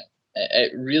watching it.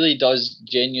 It really does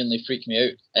genuinely freak me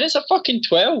out, and it's a fucking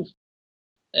 12.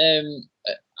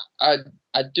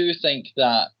 I do think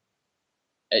that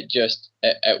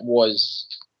it was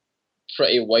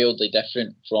pretty wildly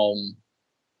different from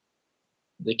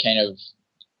the kind of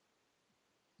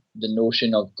the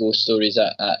notion of ghost stories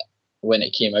at when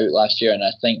it came out last year, and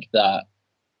I think that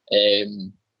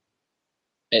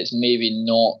it's maybe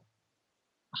not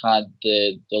had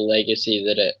the legacy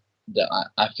that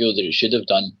I feel that it should have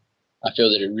done. I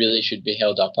feel that it really should be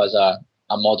held up as a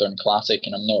modern classic,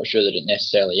 and I'm not sure that it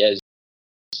necessarily is.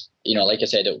 Like I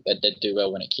said, it did do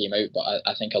well when it came out, but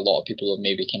I think a lot of people have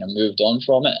maybe kind of moved on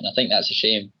from it, and I think that's a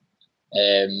shame,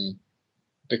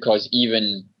 because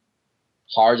even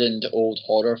hardened old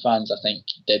horror fans, I think,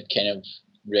 did kind of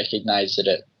recognise that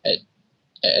it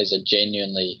is a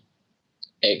genuinely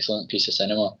excellent piece of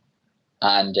cinema,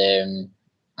 and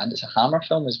it's a Hammer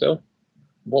film as well.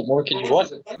 What more could you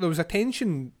want? There was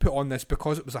attention put on this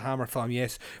because it was a Hammer film,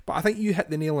 yes, but I think you hit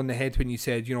the nail on the head when you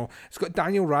said, it's got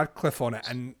Daniel Radcliffe on it,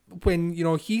 and when,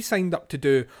 he signed up to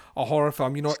do a horror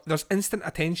film, there's instant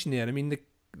attention there. I mean,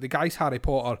 the guy's Harry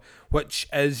Potter, which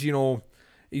is,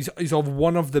 he's of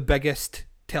one of the biggest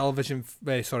film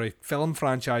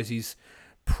franchises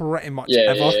pretty much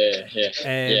ever.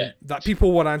 That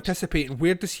people were anticipating,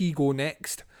 where does he go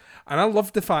next? And I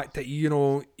love the fact that,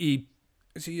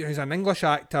 he's an English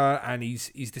actor, and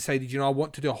he's decided, I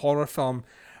want to do a horror film,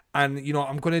 and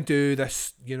I'm going to do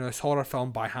this, this horror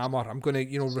film by Hammer. I'm going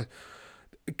to,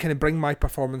 kind of bring my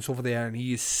performance over there, and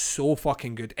he is so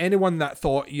fucking good. Anyone that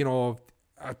thought,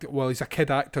 he's a kid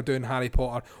actor doing Harry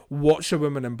Potter, watch The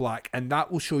Woman in Black, and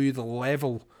that will show you the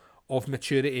level of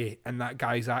maturity in that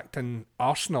guy's acting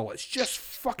arsenal. It's just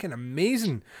fucking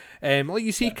amazing. Like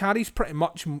you say, carries pretty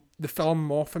much the film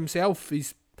off himself.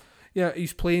 He's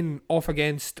playing off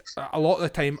against, a lot of the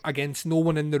time, against no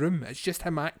one in the room. It's just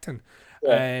him acting.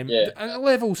 And the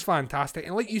level's fantastic.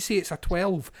 And like you say, it's a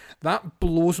 12. That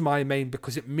blows my mind,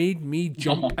 because it made me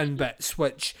jump in bits,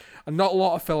 which not a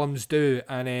lot of films do.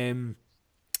 And,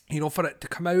 for it to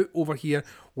come out over here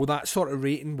with that sort of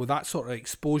rating, with that sort of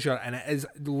exposure, and it is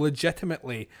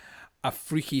legitimately a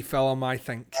freaky film, I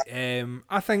think.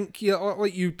 I think,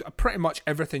 like you, pretty much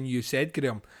everything you said,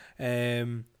 Graham.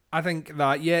 I think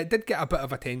that, it did get a bit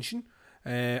of attention.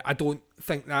 I don't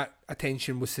think that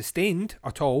attention was sustained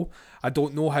at all. I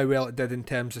don't know how well it did in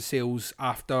terms of sales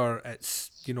after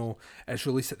its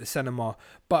release at the cinema.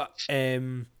 But,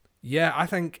 I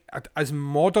think as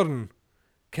modern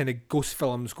kind of ghost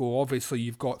films go, obviously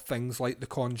you've got things like The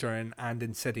Conjuring and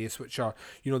Insidious, which are,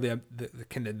 the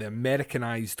kind of the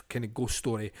Americanized kind of ghost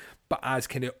story. But as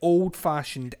kind of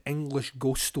old-fashioned English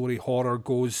ghost story horror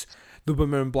goes, The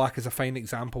Woman in Black is a fine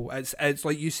example. It's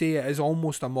like you say, it is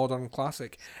almost a modern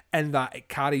classic in that it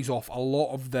carries off a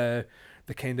lot of the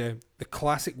kind of the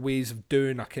classic ways of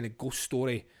doing a kind of ghost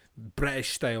story,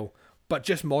 British style, but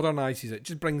just modernizes it,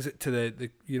 just brings it to the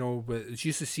its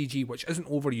use of CG, which isn't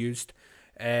overused,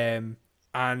 and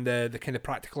the kind of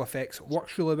practical effects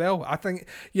works really well. I think,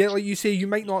 like you say, you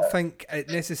might not think it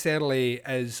necessarily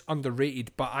is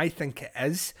underrated, but I think it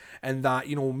is, and that,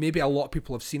 maybe a lot of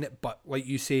people have seen it, but like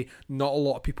you say, not a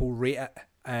lot of people rate it,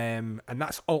 and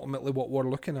that's ultimately what we're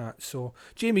looking at. So,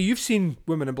 Jamie, you've seen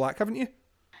Woman in Black, haven't you?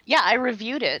 Yeah, I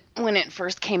reviewed it when it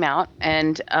first came out,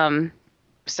 and and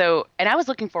I was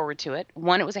looking forward to it.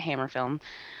 One, it was a Hammer film,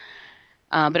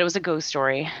 but it was a ghost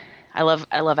story. I love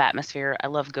atmosphere. I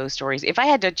love ghost stories. If I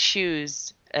had to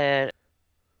choose a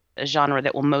genre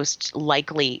that will most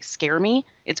likely scare me,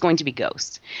 it's going to be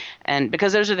ghosts. And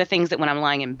because those are the things that when I'm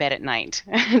lying in bed at night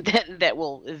that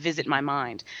will visit my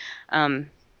mind. And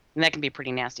that can be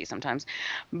pretty nasty sometimes.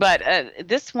 But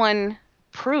this one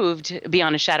proved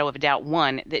beyond a shadow of a doubt,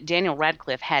 one, that Daniel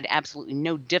Radcliffe had absolutely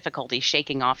no difficulty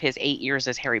shaking off his 8 years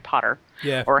as Harry Potter,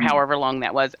 or however long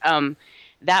that was.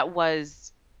 That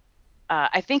was,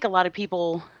 I think a lot of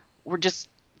people were just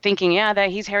thinking, that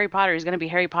he's Harry Potter, he's going to be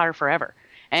Harry Potter forever.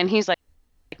 And he's like,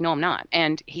 no, I'm not.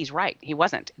 And he's right, he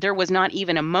wasn't. There was not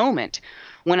even a moment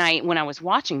when I was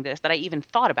watching this that I even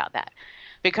thought about that,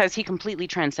 because he completely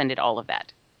transcended all of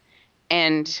that.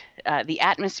 And the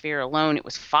atmosphere alone, it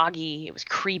was foggy, it was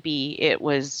creepy, it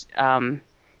was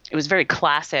very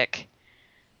classic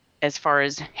as far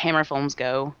as Hammer films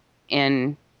go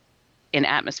in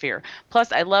atmosphere.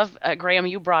 Plus, I love, Graham,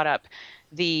 you brought up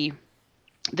the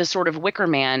sort of Wicker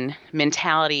Man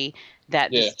mentality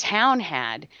that this town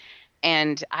had,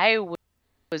 and I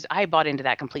bought into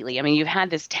that completely. I mean, you had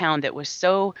this town that was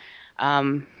so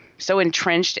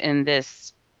entrenched in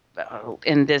this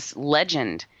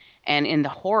legend and in the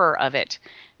horror of it,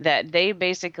 that they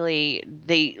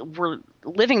were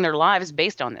living their lives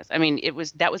based on this. I mean,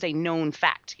 that was a known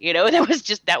fact, that was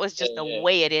just the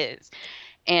way it is.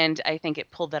 And I think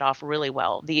it pulled that off really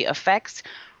well. The effects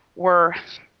were,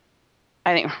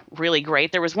 I think, really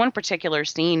great. There was one particular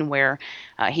scene where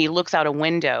he looks out a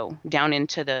window down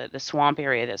into the swamp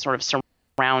area that sort of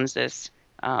surrounds this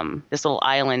little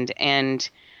island, and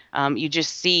you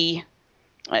just see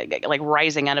like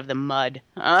rising out of the mud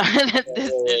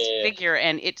this figure,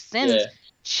 and it sends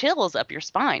chills up your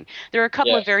spine. There are a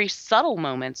couple of very subtle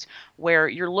moments where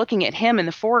you're looking at him in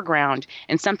the foreground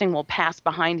and something will pass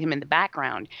behind him in the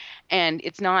background, and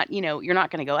it's not, you're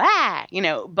not going to go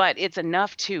but it's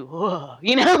enough to like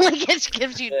it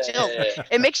gives you chills.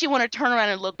 It makes you want to turn around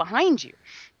and look behind you.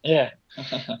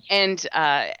 And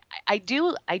I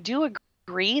do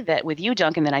agree that with you,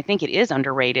 Duncan, that I think it is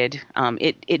underrated.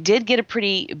 It did get a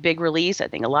pretty big release. I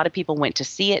think a lot of people went to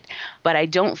see it, but I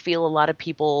don't feel a lot of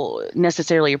people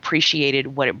necessarily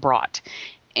appreciated what it brought.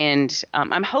 And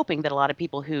I'm hoping that a lot of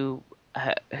people who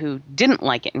didn't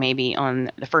like it maybe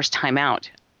on the first time out,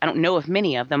 I don't know of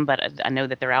many of them, but I know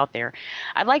that they're out there.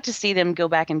 I'd like to see them go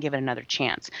back and give it another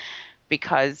chance,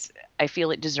 because I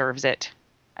feel it deserves it.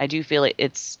 I do feel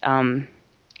it's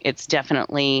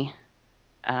definitely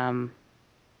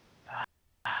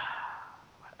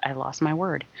I lost my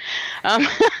word.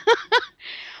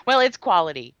 Well, it's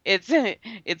quality.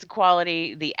 It's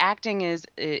quality. The acting is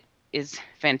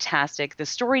fantastic. The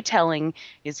storytelling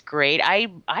is great.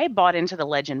 I bought into the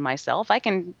legend myself. I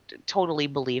can totally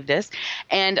believe this,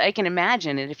 and I can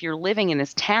imagine that if you're living in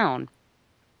this town,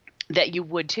 that you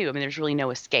would too. I mean, there's really no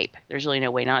escape. There's really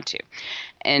no way not to,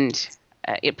 and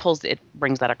it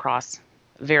brings that across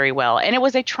very well. And it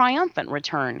was a triumphant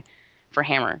return for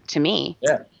Hammer to me.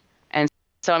 Yeah. And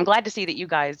so I'm glad to see that you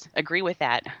guys agree with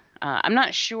that. I'm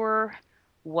not sure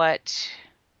I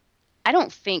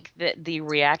don't think that the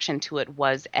reaction to it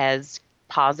was as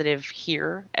positive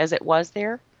here as it was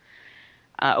there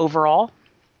overall,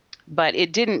 but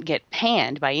it didn't get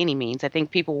panned by any means. I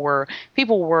think people were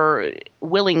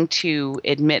willing to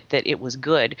admit that it was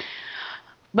good,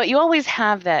 but you always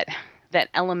have that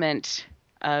element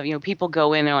of, people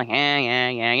go in, they're like,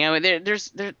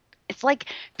 there's it's like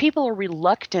people are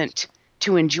reluctant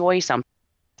to enjoy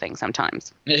something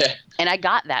sometimes. Yeah. And I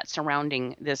got that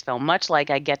surrounding this film, much like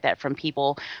I get that from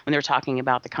people when they're talking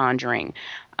about The Conjuring.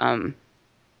 And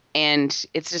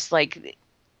it's just like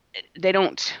they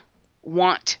don't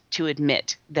want to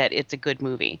admit that it's a good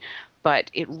movie,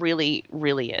 but it really,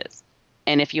 really is.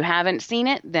 And if you haven't seen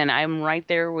it, then I'm right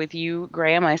there with you,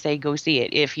 Graham. I say go see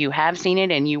it. If you have seen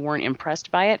it and you weren't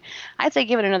impressed by it, I'd say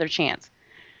give it another chance.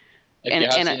 If you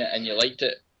have seen it and you liked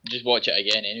it, just watch it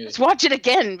again anyway. Just watch it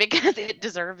again, because it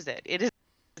deserves it. It is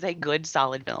a good,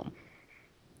 solid film.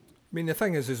 I mean, the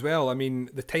thing is as well,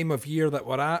 the time of year that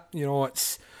we're at,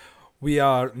 we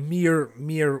are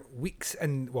mere weeks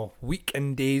and week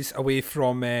and days away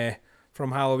from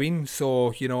Halloween.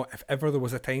 So, if ever there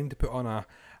was a time to put on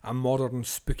a modern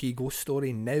spooky ghost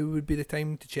story, now would be the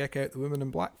time to check out The Women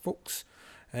in Black, folks.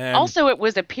 Also, it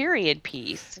was a period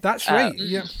piece. That's right,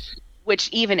 yeah. Which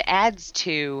even adds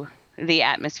to the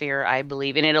atmosphere, I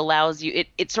believe, and it allows you.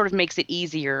 It sort of makes it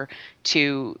easier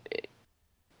to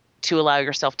allow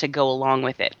yourself to go along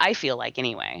with it. I feel like,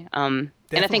 anyway. And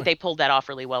I think they pulled that off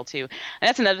really well too. And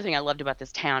that's another thing I loved about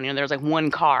this town. There was like one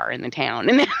car in the town,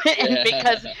 and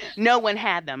because no one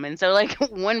had them, and so like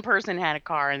one person had a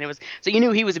car, and so you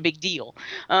knew he was a big deal.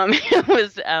 It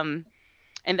was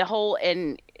and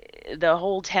the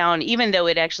whole town, even though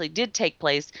it actually did take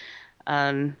place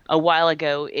a while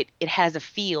ago, it has a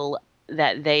feel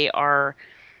that they are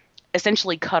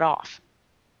essentially cut off.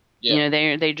 Yeah.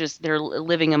 They're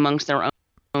living amongst their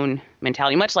own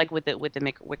mentality, much like with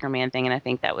the Wicker Man thing. And I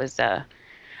think that was,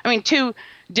 two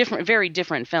very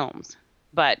different films,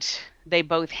 but they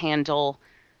both handle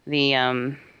the, I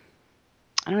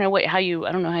don't know how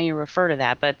you refer to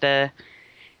that, but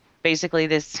basically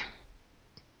this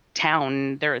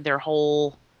town, their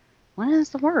whole, what is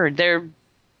the word? Their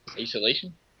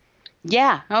isolation.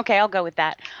 Yeah. Okay. I'll go with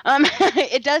that.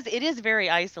 It is very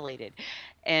isolated,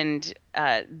 and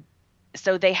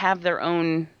so they have their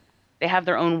own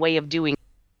way of doing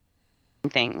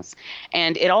things,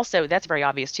 and it also, that's very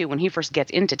obvious too. When he first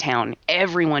gets into town,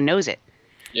 everyone knows it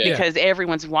because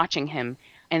everyone's watching him.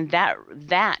 And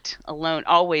that alone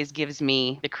always gives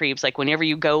me the creeps. Like whenever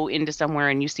you go into somewhere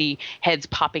and you see heads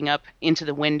popping up into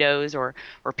the windows or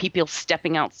people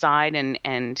stepping outside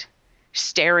and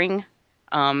staring,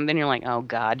 then you're like, oh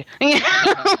God, this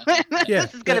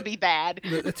is gonna be bad.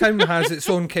 The town has its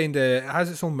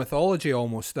own mythology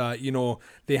almost. That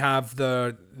they have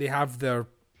their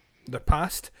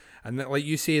past. And that, like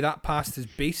you say, that past has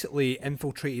basically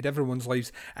infiltrated everyone's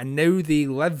lives, and now they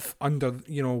live under,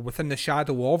 within the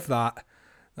shadow of that,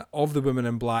 of the Woman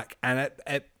in Black, and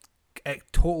it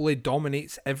totally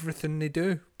dominates everything they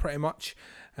do, pretty much.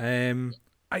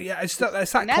 It's that and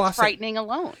classic. That's frightening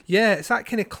alone. Yeah, it's that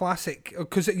kind of classic,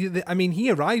 because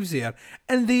he arrives there,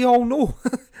 and they all know,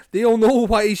 they all know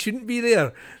why he shouldn't be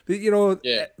there, but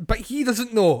he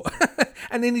doesn't know,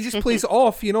 and then he just plays it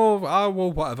off,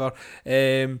 whatever.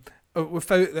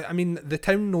 The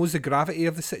town knows the gravity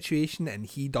of the situation, and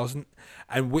he doesn't,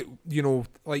 and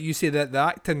like you say, that the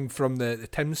acting from the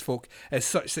townsfolk is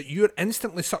such that you're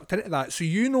instantly sucked into that, so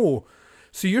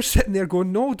you're sitting there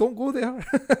going, no, don't go there.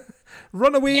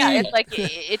 Run away. Yeah, it's like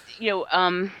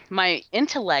my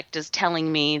intellect is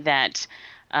telling me that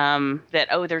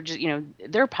they're just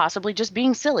they're possibly just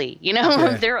being silly.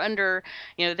 They're under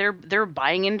they're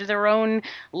buying into their own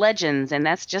legends, and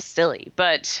that's just silly.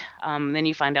 But then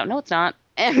you find out no, it's not.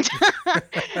 And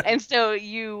and so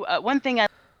one thing I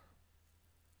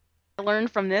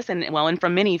learned from this, and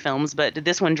from many films, but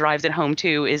this one drives it home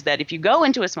too, is that if you go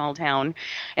into a small town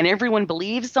and everyone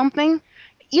believes something,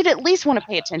 you'd at least want to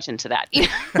pay attention to that.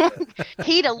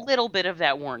 Heed a little bit of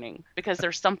that warning, because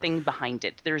there's something behind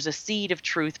it. There's a seed of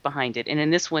truth behind it. And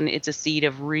in this one, it's a seed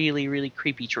of really, really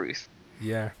creepy truth.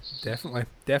 Yeah, definitely.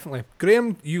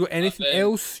 Graham, you got anything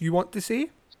else you want to say?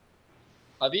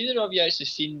 Have either of you actually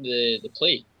seen the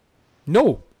play?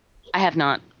 No. I have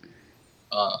not.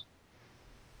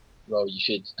 Well, you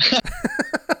should.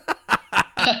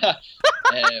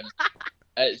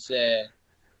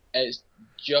 It's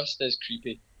just as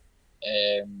creepy.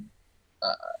 If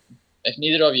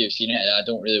neither of you have seen it, I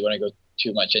don't really want to go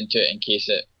too much into it in case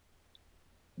it,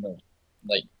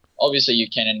 obviously you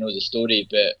kind of know the story,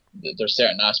 but there's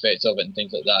certain aspects of it and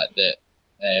things like that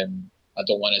I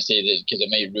don't want to say that because it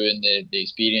might ruin the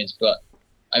experience. But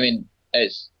I mean,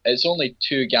 it's only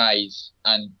two guys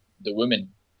and the woman,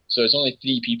 so it's only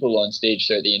three people on stage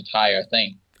throughout the entire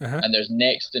thing. And there's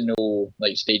next to no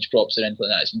stage props or anything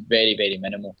like that. It's very, very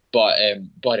minimal. But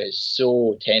it's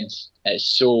so tense. It's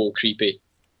so creepy.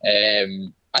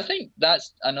 I think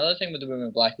that's another thing with The Woman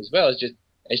in Black as well.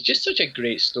 It's just such a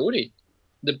great story.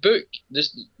 The book, the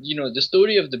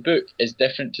story of the book is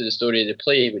different to the story of the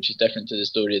play, which is different to the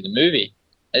story of the movie.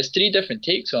 It's three different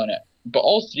takes on it, but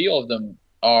all three of them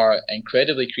are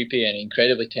incredibly creepy and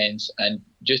incredibly tense and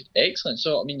just excellent.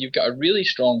 So I mean, you've got a really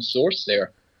strong source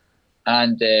there.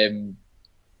 And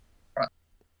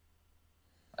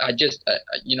I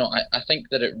think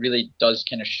that it really does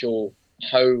kind of show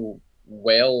how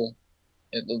well,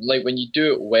 when you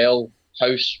do it well,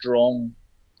 how strong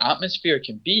atmosphere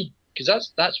can be,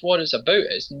 because that's what it's about.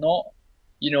 It's not,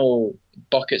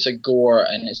 buckets of gore,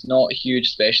 and it's not huge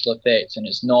special effects, and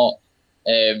it's not.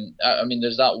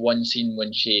 There's that one scene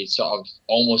when she sort of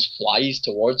almost flies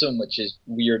towards him, which is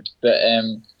weird, but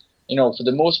for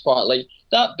the most part,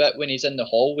 that bit when he's in the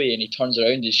hallway and he turns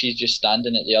around and she's just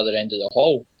standing at the other end of the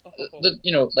hall.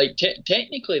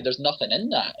 Technically there's nothing in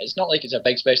that. It's not like it's a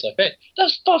big special effect.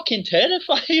 That's fucking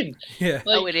terrifying. Yeah.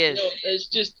 It is.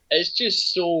 It's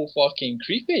just so fucking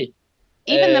creepy.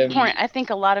 Even the point, I think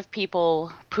a lot of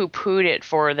people poo-pooed it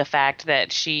for the fact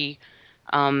that she,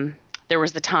 there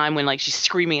was the time when she's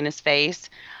screaming in his face.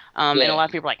 And a lot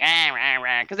of people are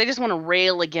like, because they just want to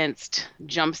rail against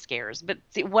jump scares. But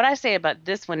see, what I say about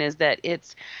this one is that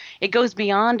it goes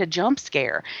beyond a jump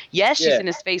scare. Yes, she's in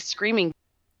his face screaming,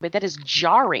 but that is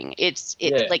jarring. It's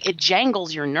like it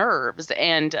jangles your nerves.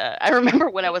 And I remember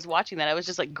when I was watching that, I was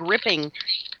just like gripping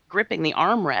the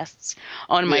armrests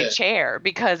on my chair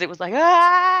because it was like,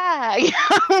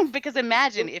 because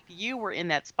imagine if you were in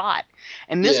that spot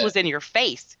and this was in your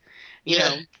face, you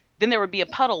know, then there would be a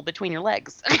puddle between your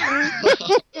legs.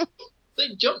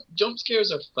 Like jump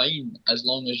scares are fine as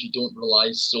long as you don't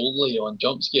rely solely on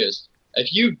jump scares.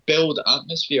 If you build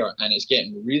atmosphere and it's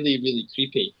getting really, really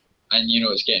creepy, and you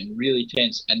know it's getting really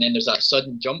tense, and then there's that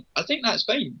sudden jump, I think that's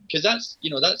fine because that's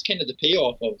kind of the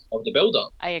payoff of the build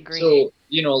up. I agree. So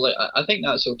like I think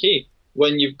that's okay.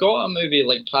 When you've got a movie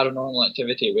like Paranormal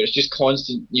Activity where it's just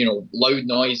constant, loud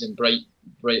noise and bright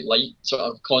light sort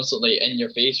of constantly in your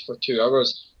face for 2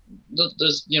 hours,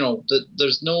 there's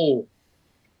no,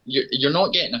 you're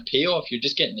not getting a payoff. You're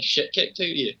just getting the shit kicked out of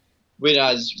you.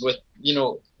 Whereas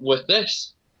with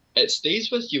this, it stays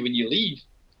with you when you leave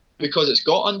because it's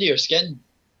got under your skin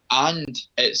and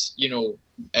it's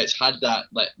had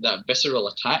that visceral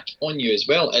attack on you as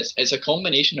well. It's a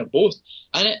combination of both,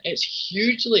 and it's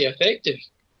hugely effective.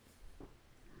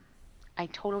 I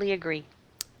totally agree.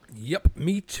 Yep,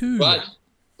 me too. Glad.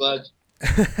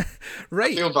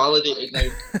 Right. I feel validated now.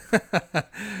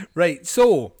 Right,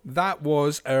 so that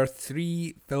was our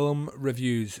 3 film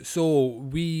reviews. So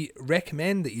we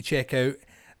recommend that you check out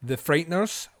The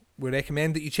Frighteners, we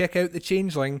recommend that you check out The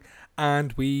Changeling,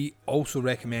 and we also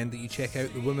recommend that you check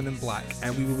out The Woman in Black.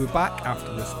 And we will be back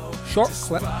after this short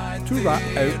clip to wrap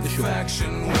out the show.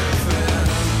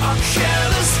 Our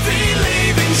careless feet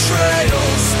leaving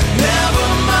trails, never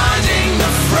minding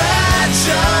the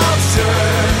fragile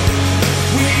turn.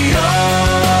 We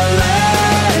all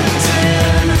end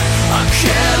in our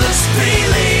careless feet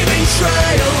leaving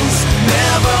trails,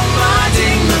 never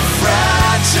minding the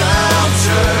fragile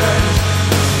turn.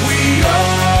 We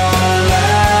all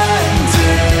end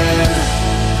in.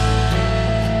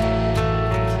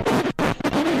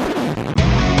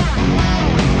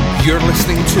 You're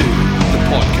listening to the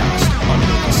podcast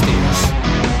Under the Stairs.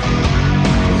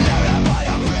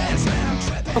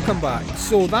 Welcome back.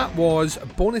 So that was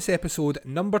bonus episode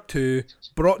number 2,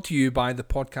 brought to you by the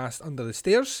podcast Under the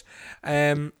Stairs.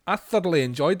 I thoroughly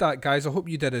enjoyed that, guys. I hope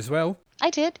you did as well. I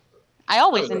did. I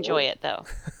always enjoy it, though.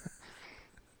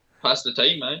 Pass the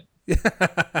time, man.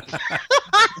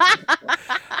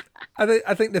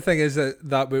 I think the thing is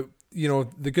that we,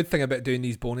 the good thing about doing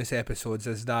these bonus episodes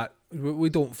is that we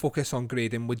don't focus on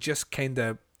grading. We just kind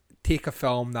of take a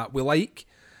film that we like,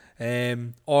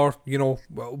 or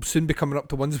we'll soon be coming up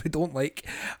to ones we don't like,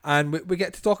 and we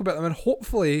get to talk about them. And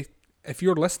hopefully, if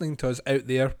you're listening to us out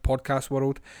there, podcast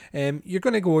world, you're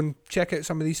going to go and check out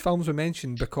some of these films we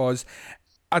mentioned, because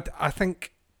I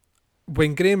think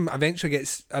when Graham eventually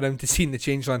gets around to seeing The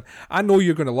Changeling, I know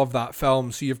you're going to love that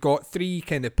film. So you've got 3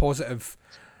 kind of positive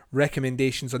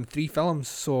recommendations on 3 films.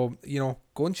 So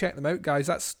go and check them out, guys.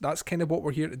 That's kind of what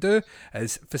we're here to do,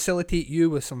 is facilitate you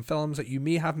with some films that you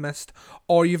may have missed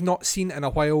or you've not seen in a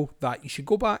while that you should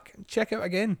go back and check out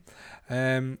again.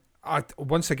 I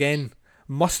once again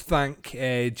must thank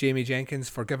Jamie Jenkins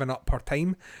for giving up her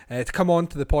time to come on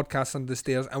to the podcast Under the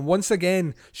Stairs and once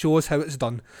again show us how it's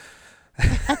done.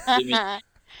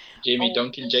 Jamie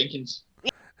Duncan Jenkins.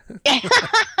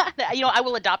 I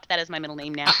will adopt that as my middle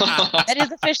name now. That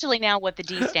is officially now what the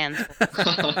D stands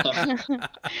for.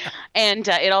 And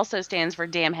it also stands for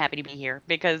damn happy to be here,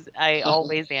 because I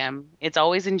always am. It's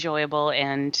always enjoyable,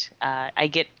 and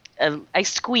I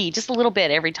squee just a little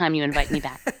bit every time you invite me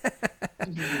back.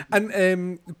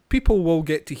 And people will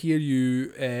get to hear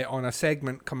you on a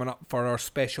segment coming up for our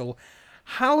special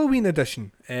Halloween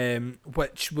edition,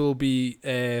 which will be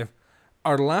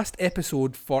our last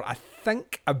episode for I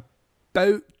think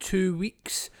about 2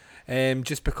 weeks,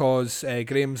 just because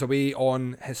Graham's away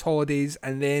on his holidays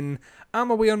and then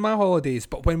I'm away on my holidays.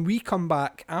 But when we come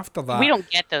back after that, we don't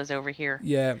get those over here.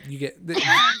 Yeah, you get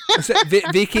is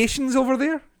it vacations over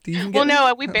there? Do you even get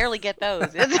no, we barely get those.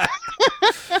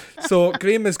 So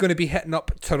Graham is going to be hitting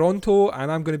up Toronto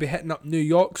and I'm going to be hitting up New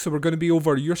York, so we're going to be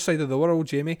over your side of the world,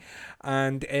 Jamie.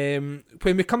 And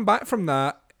when we come back from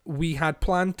that, we had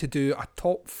planned to do a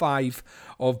top 5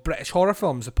 of British horror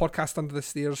films, the podcast Under the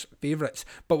Stairs favourites,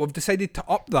 but we've decided to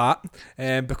up that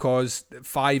because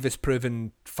 5 is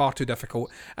proven far too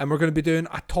difficult, and we're going to be doing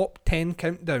a top 10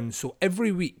 countdown. So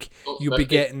every week you'll be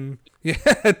getting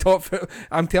top.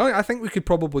 I'm telling you, I think we could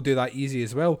probably do that easy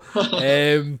as well.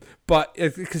 But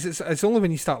because it's only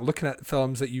when you start looking at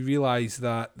films that you realise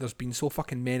that there's been so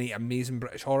fucking many amazing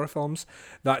British horror films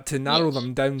that to narrow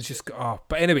them down is just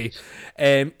But anyway,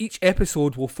 each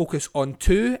episode will focus on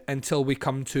 2 until we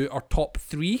come to our top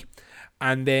 3.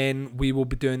 And then we will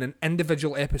be doing an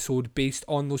individual episode based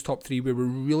on those top 3 where we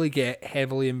really get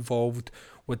heavily involved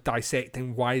with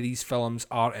dissecting why these films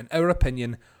are, in our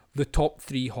opinion, the top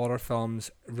 3 horror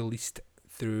films released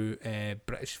through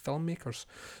British filmmakers.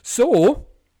 So,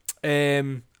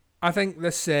 I think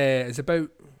this is about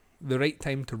the right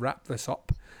time to wrap this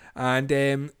up. And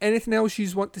anything else you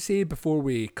want to say before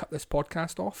we cut this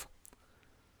podcast off?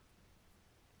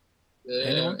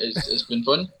 It's been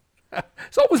fun.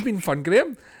 It's always been fun,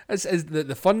 Graham.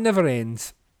 The fun never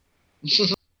ends.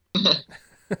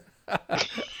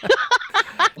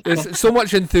 There's so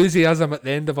much enthusiasm at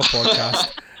the end of a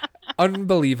podcast.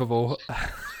 Unbelievable.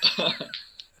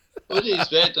 What do you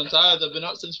expect? I'm tired. I've been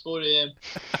up since 4 a.m.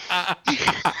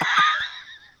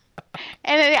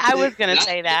 And I was going to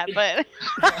say that, but...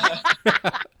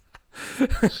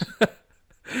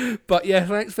 But yeah,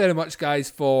 thanks very much, guys,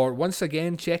 for once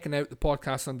again checking out the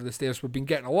podcast Under the Stairs. We've been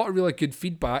getting a lot of really good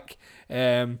feedback.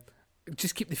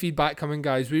 Just keep the feedback coming,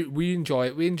 guys. We enjoy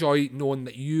it. We enjoy knowing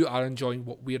that you are enjoying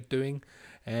what we're doing.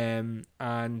 And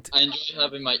I enjoy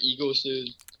having my ego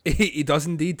soothed. He does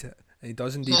indeed. He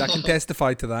does indeed. I can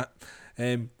testify to that.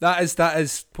 That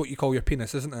is what you call your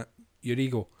penis, isn't it? Your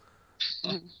ego.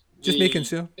 Just making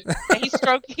sure.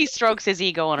 He strokes his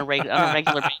ego on a regular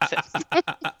basis.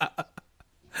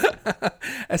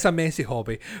 It's a messy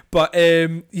hobby, but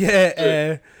we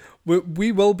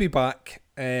will be back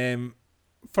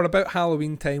for about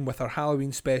Halloween time with our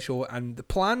Halloween special, and the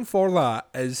plan for that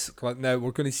is, now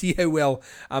we're going to see how well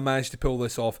I manage to pull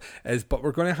this off, but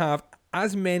we're going to have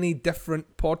as many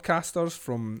different podcasters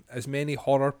from as many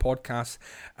horror podcasts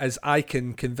as I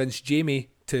can convince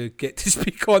Jamie to get to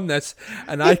speak on this,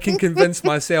 and I can convince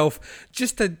myself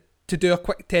just to do a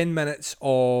quick 10 minutes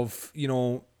of,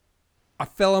 a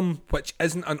film which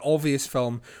isn't an obvious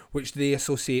film which they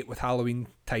associate with Halloween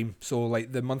time. So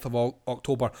like the month of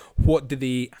October, what do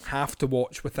they have to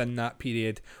watch within that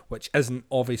period which isn't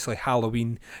obviously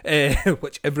Halloween,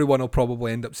 which everyone will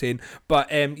probably end up saying.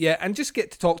 But and just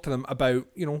get to talk to them about,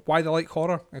 why they like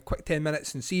horror, a quick 10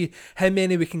 minutes, and see how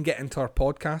many we can get into our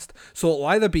podcast. So it'll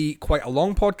either be quite a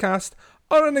long podcast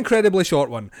or an incredibly short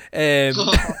one.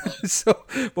 So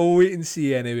we'll wait and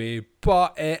see anyway.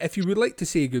 But if you would like to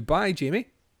say goodbye, Jamie.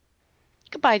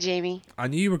 Goodbye, Jamie. I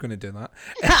knew you were going to do that.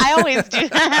 I always do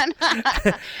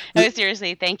that. No,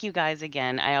 seriously, thank you guys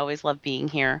again. I always love being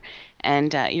here.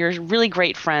 And you're really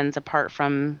great friends apart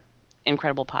from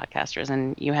incredible podcasters.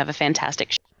 And you have a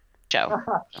fantastic show. I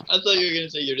thought you were going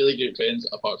to say you're really great friends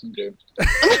apart from Graham.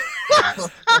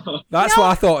 That's what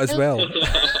I thought as well.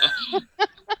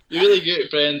 You're really good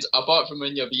friends, apart from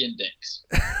when you're being dicks.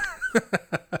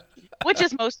 Which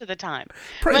is most of the time.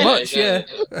 Pretty much, yeah.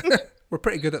 We're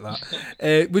pretty good at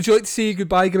that. Would you like to say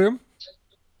goodbye, Graham?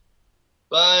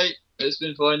 Bye. It's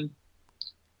been fun.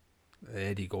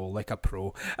 There you go, like a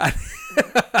pro.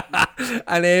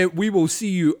 And we will see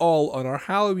you all on our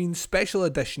Halloween special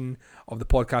edition of the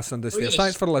podcast Under the Stairs.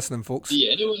 Thanks for listening, folks.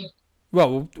 See anyone?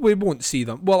 Well, we won't see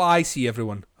them. Well, I see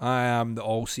everyone. I am the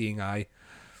all-seeing eye.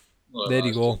 Well, there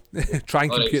you go. Try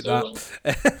and compute that.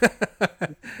 I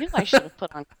knew I should have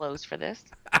put on clothes for this.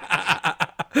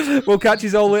 We'll catch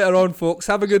you all later on, folks.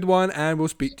 Have a good one, and we'll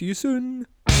speak to you soon.